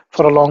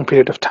for a long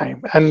period of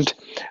time, and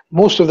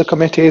most of the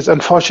committees,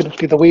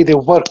 unfortunately, the way they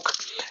work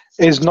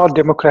is not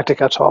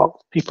democratic at all.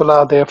 People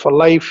are there for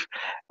life,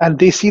 and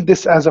they see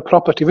this as a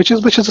property, which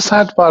is a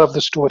sad part of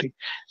the story.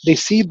 They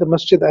see the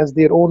masjid as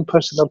their own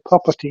personal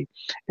property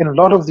in a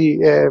lot of the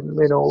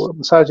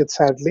masajid,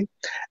 sadly.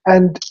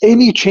 And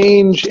any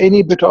change,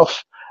 any bit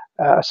of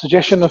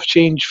suggestion of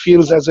change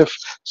feels as if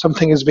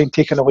something is being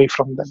taken away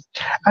from them.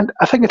 And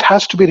I think it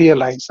has to be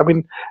realized. I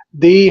mean,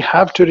 they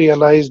have to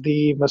realize,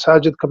 the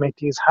masajid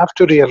committees have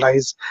to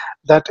realize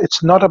that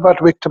it's not about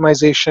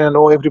victimization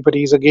or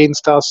everybody is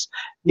against us.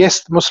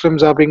 Yes, the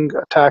Muslims are being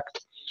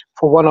attacked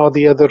for one or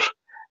the other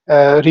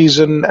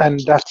reason,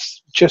 and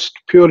that's just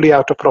purely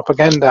out of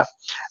propaganda,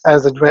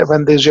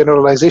 when there's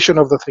generalization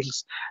of the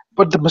things.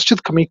 But the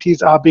masjid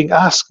committees are being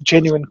asked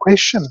genuine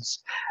questions.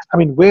 I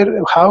mean,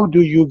 how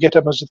do you get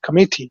a masjid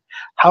committee?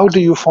 How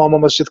do you form a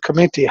masjid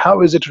committee?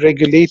 How is it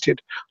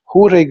regulated?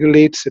 Who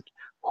regulates it?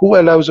 Who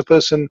allows a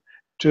person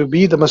to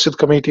be the masjid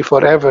committee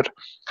forever?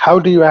 How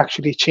do you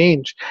actually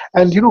change?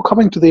 And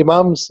coming to the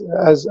imams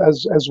as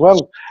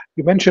well,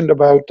 you mentioned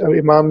about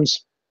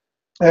imams.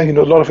 A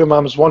lot of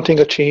imams wanting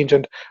a change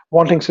and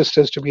wanting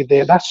sisters to be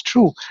there. That's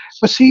true.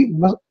 But see,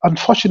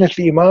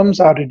 unfortunately,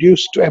 imams are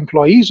reduced to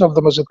employees of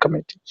the masjid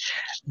committee.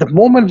 The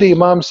moment the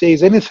imam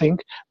says anything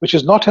which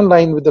is not in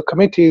line with the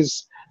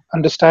committee's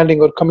understanding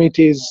or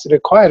committee's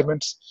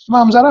requirements,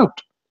 imams are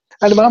out.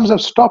 And imams have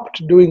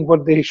stopped doing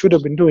what they should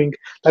have been doing,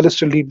 that is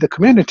to lead the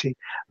community.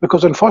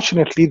 Because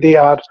unfortunately, they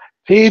are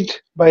paid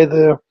by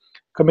the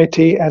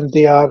committee, and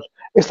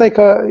it's like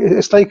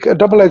a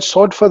double-edged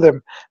sword for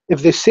them.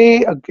 If they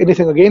say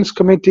anything against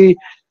committee,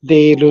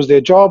 they lose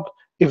their job.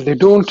 If they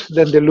don't,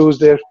 then they lose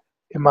their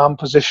imam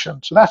position.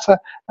 So that's a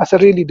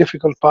really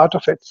difficult part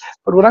of it.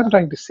 But what I'm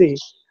trying to say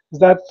is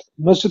that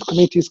masjid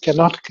committees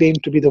cannot claim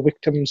to be the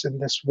victims in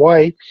this.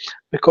 Why?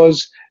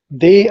 Because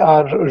they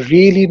are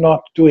really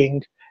not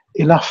doing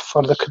enough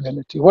for the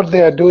community. What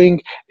they are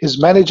doing is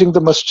managing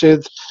the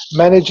masjid,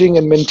 managing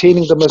and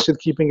maintaining the masjid,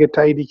 keeping it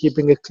tidy,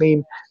 keeping it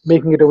clean,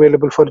 making it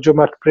available for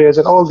Jumat prayers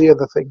and all the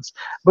other things.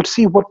 But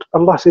see what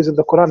Allah says in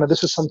the Quran, and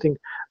this is something,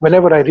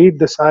 whenever I read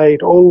this ayah,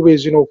 it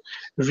always,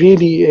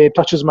 really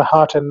touches my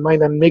heart and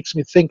mind and makes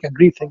me think and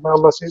rethink. When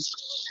Allah says,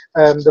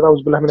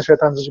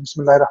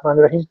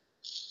 Bismillahir-Rahmanir-Rahim,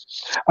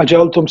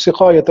 أجعلتم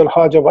سقاية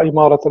الحاج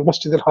وإمارة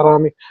المسجد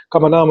الحرام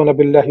كمن آمن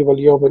بالله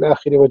واليوم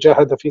الآخر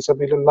وجاهد في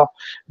سبيل الله.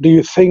 Do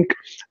you think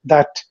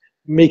that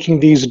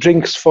making these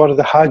drinks for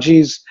the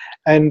Hajis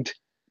and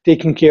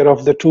taking care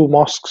of the two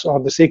mosques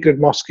or the sacred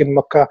mosque in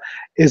Makkah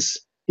is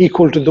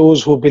equal to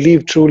those who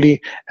believe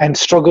truly and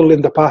struggle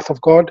in the path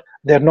of God?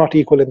 They're not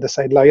equal in the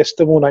sight. لا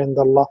يستمون عند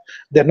الله.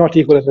 They're not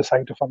equal in the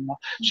sight of Allah.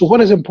 So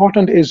what is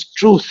important is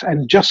truth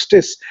and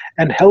justice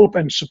and help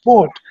and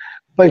support.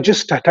 by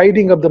just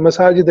tidying up the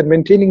masajid and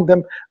maintaining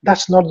them.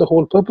 That's not the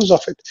whole purpose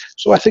of it.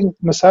 So I think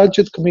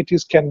masajid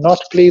committees cannot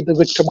play the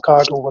victim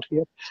card over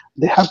here.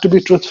 They have to be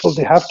truthful,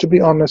 they have to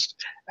be honest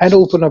and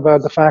open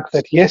about the fact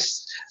that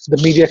yes, the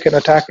media can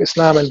attack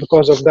Islam, and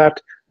because of that,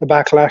 the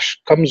backlash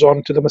comes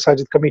on to the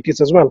masajid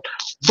committees as well.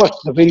 But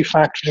the very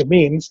fact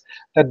remains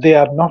that they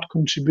are not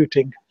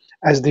contributing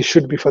as they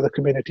should be for the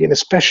community, and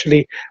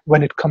especially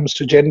when it comes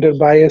to gender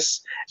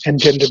bias and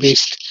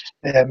gender-based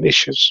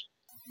issues.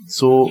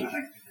 So,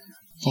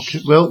 okay,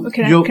 well,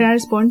 can I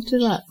respond to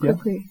that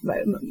quickly?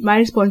 Yeah. My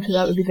response to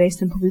that would be very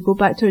simple. We go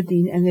back to our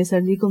deen, and there's a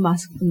legal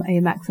maxim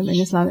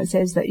in Islam that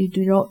says that you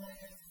do not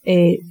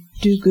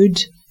do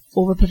good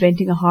over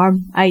preventing a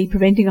harm, i.e.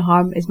 preventing a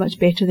harm is much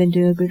better than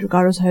doing a good,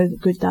 regardless of how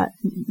good that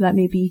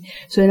may be.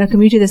 So in our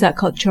community there's that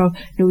culture of,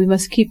 we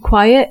must keep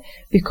quiet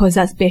because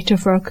that's better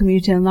for our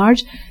community at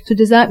large. So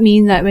does that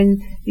mean that when,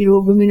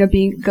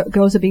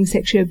 girls are being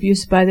sexually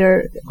abused by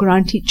their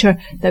Quran teacher,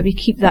 that we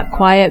keep that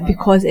quiet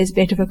because it's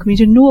better for our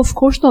community? No, of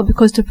course not,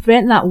 because to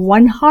prevent that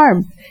one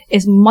harm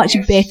is much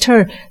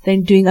better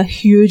than doing a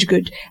huge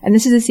good. And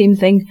this is the same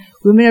thing.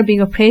 Women are being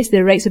oppressed,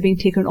 their rights are being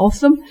taken off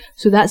them.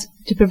 So that's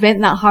to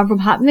prevent that harm from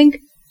happening.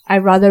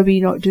 I'd rather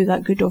we not do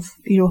that good of,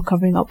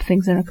 covering up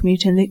things in our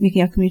community and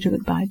making our community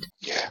look bad.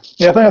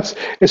 Yeah,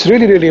 it's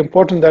really, really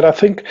important that I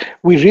think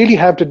we really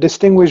have to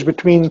distinguish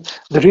between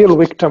the real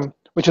victim,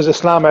 which is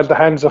Islam at the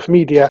hands of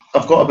media.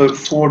 I've got about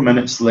 4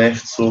 minutes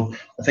left, so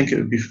I think it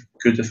would be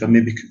good if I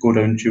maybe could go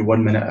down to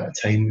 1 minute at a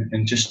time,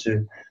 and just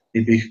to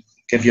maybe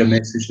give you a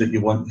message that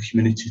you want the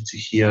community to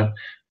hear.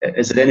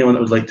 Is there anyone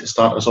that would like to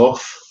start us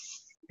off?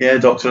 Yeah,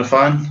 Dr.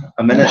 Irfan,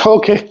 a minute.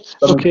 Okay.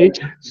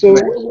 So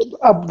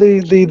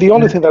the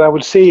only thing that I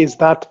would say is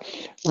that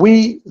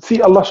we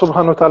see Allah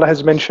subhanahu wa ta'ala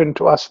has mentioned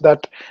to us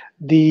that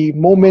the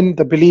mu'min,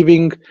 the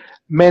believing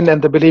men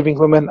and the believing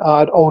women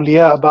are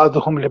awliya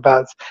ba'duhum li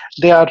ba'd.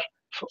 They are,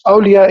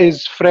 awliya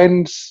is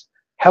friends,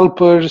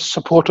 helpers,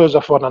 supporters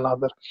of one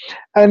another.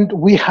 And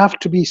we have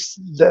to be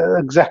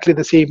exactly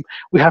the same.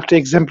 We have to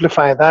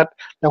exemplify that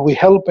we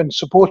help and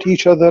support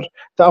each other.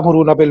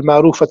 تَأْمُرُونَ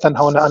بِالْمَعْرُوفِ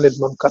وَتَنْهَوْنَ عَنِ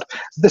الْمُنْكَرِ.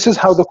 This is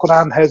how the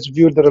Quran has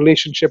viewed the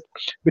relationship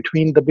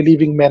between the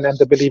believing men and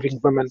the believing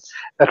women,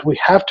 that we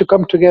have to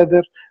come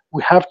together,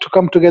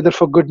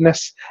 for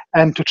goodness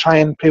and to try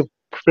and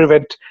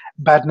prevent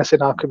badness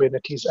in our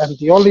communities. And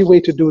the only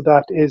way to do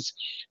that is,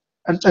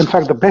 and in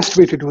fact, the best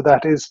way to do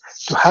that is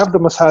to have the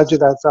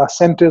masajid as our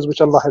centers,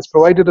 which Allah has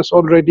provided us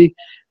already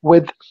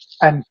with,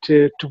 and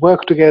to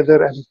work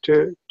together and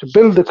to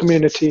build the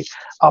community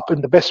up in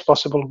the best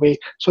possible way,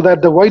 so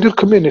that the wider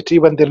community,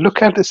 when they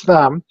look at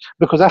Islam,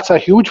 because that's a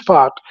huge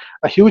part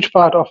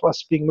of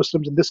us being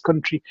Muslims in this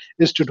country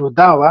is to do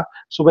dawah.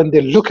 So when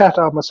they look at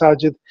our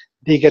masajid,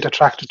 they get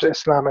attracted to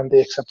Islam and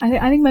they accept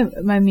it. I think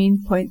my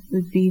main point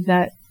would be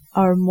that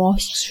our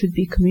mosques should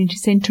be community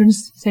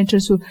centres,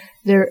 so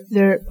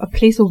they're a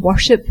place of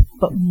worship,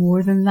 but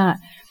more than that.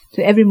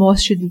 So every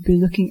mosque should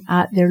be looking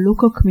at their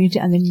local community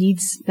and the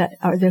needs that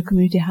their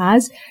community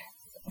has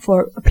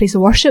for a place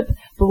of worship,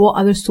 but what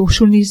other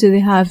social needs do they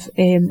have?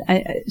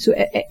 So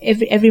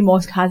every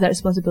mosque has that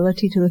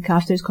responsibility to look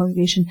after its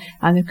congregation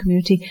and their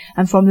community.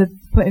 And from the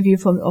point of view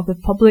of the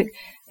public,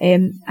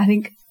 I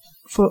think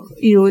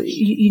you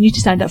need to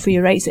stand up for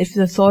your rights. If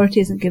the authority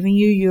isn't giving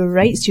you your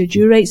rights, your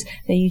due rights,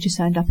 then you need to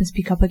stand up and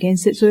speak up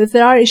against it. So if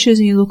there are issues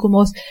in your local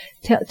mosque,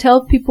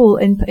 tell people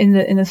in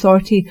the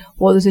authority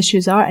what those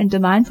issues are and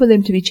demand for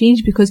them to be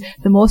changed, because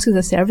the mosque is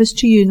a service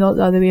to you, not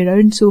the other way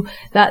around. So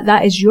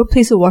that is your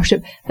place of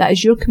worship, that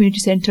is your community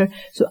centre.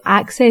 So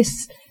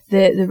access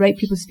the right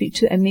people to speak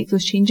to and make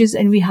those changes.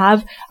 And we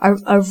have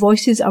our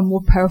voices are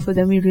more powerful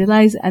than we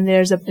realise, and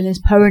there's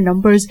power in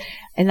numbers,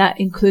 and that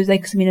includes,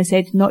 like Samina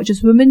said, not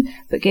just women,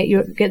 but get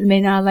the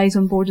men allies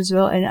on board as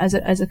well. And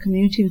as a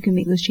community, we can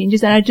make those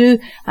changes. And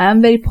I am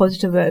very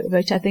positive about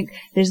it. I think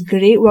there's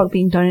great work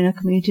being done in our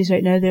communities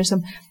right now. There's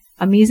some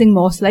amazing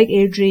mosques like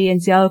Airdrie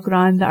and Zia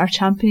al-Quran that are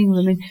championing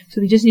women.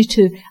 So we just need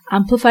to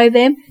amplify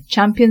them,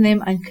 champion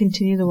them, and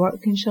continue the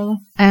work, inshallah.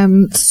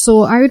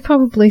 So I would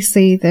probably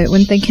say that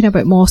when thinking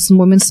about mosques and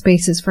women's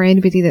spaces, for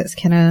anybody that's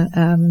kind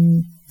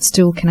of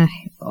still kind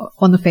of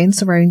on the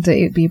fence around it,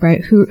 it'd be about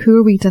who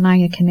are we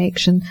denying a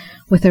connection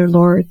with our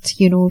Lord?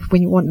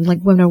 When you want, like,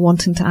 women are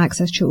wanting to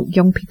access,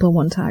 young people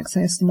want to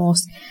access the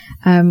mosque,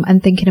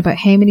 and thinking about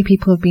how many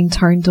people have been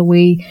turned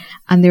away,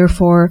 and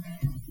therefore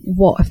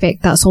what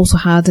effect that's also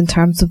had in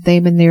terms of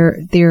them and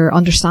their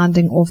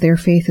understanding of their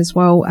faith as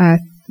well. I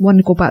want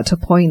to go back to a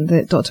point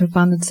that Dr.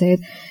 Van had said,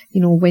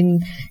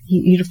 when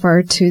he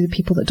referred to the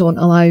people that don't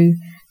allow,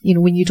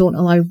 when you don't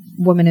allow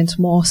women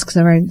into mosques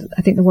around,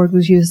 I think the word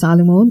was used,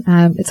 zalimon,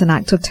 it's an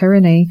act of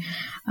tyranny.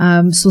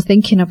 So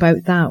thinking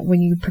about that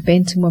when you're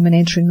preventing women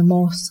entering the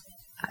mosque,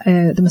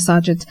 the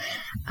masajid,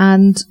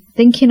 and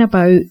thinking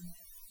about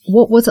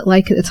what was it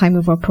like at the time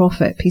of our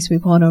Prophet, peace be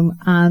upon him,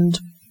 and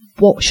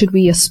what should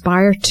we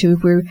aspire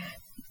to,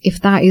 if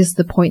that is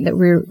the point that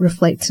we're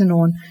reflecting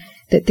on,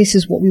 that this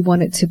is what we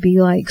want it to be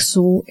like.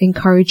 So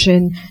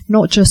encouraging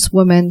not just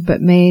women,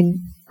 but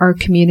men, our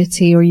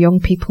community or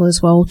young people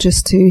as well,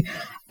 just to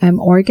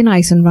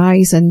organise and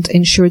rise and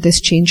ensure this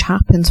change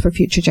happens for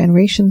future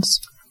generations.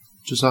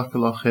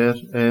 Jazakallah khair.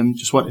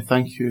 Just want to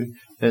thank you,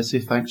 say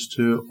thanks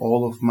to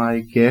all of my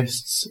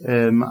guests,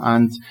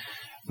 and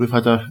we've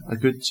had a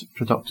good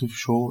productive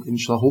show,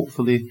 inshallah.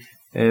 Hopefully,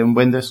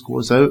 when this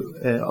goes out,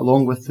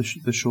 along with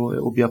the show,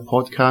 it will be a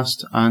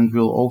podcast, and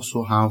we'll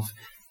also have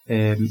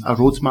a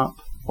roadmap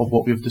of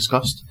what we've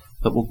discussed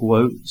that will go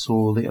out. So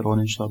later on,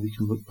 inshallah, we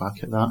can look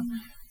back at that.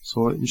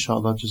 So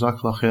inshallah,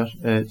 Jazakallah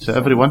khair to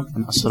everyone,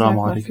 and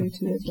assalamu alaikum.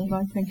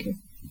 Thank you.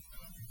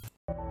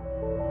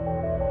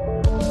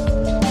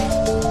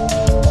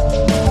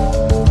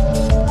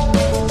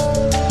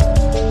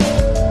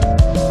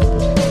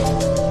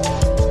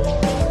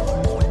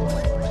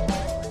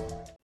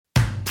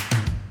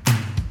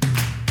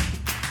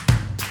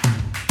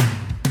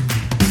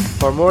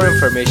 For more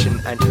information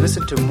and to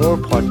listen to more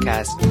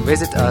podcasts,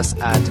 visit us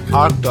at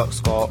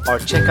arc.score or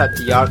check out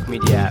the Arc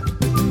Media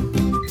app.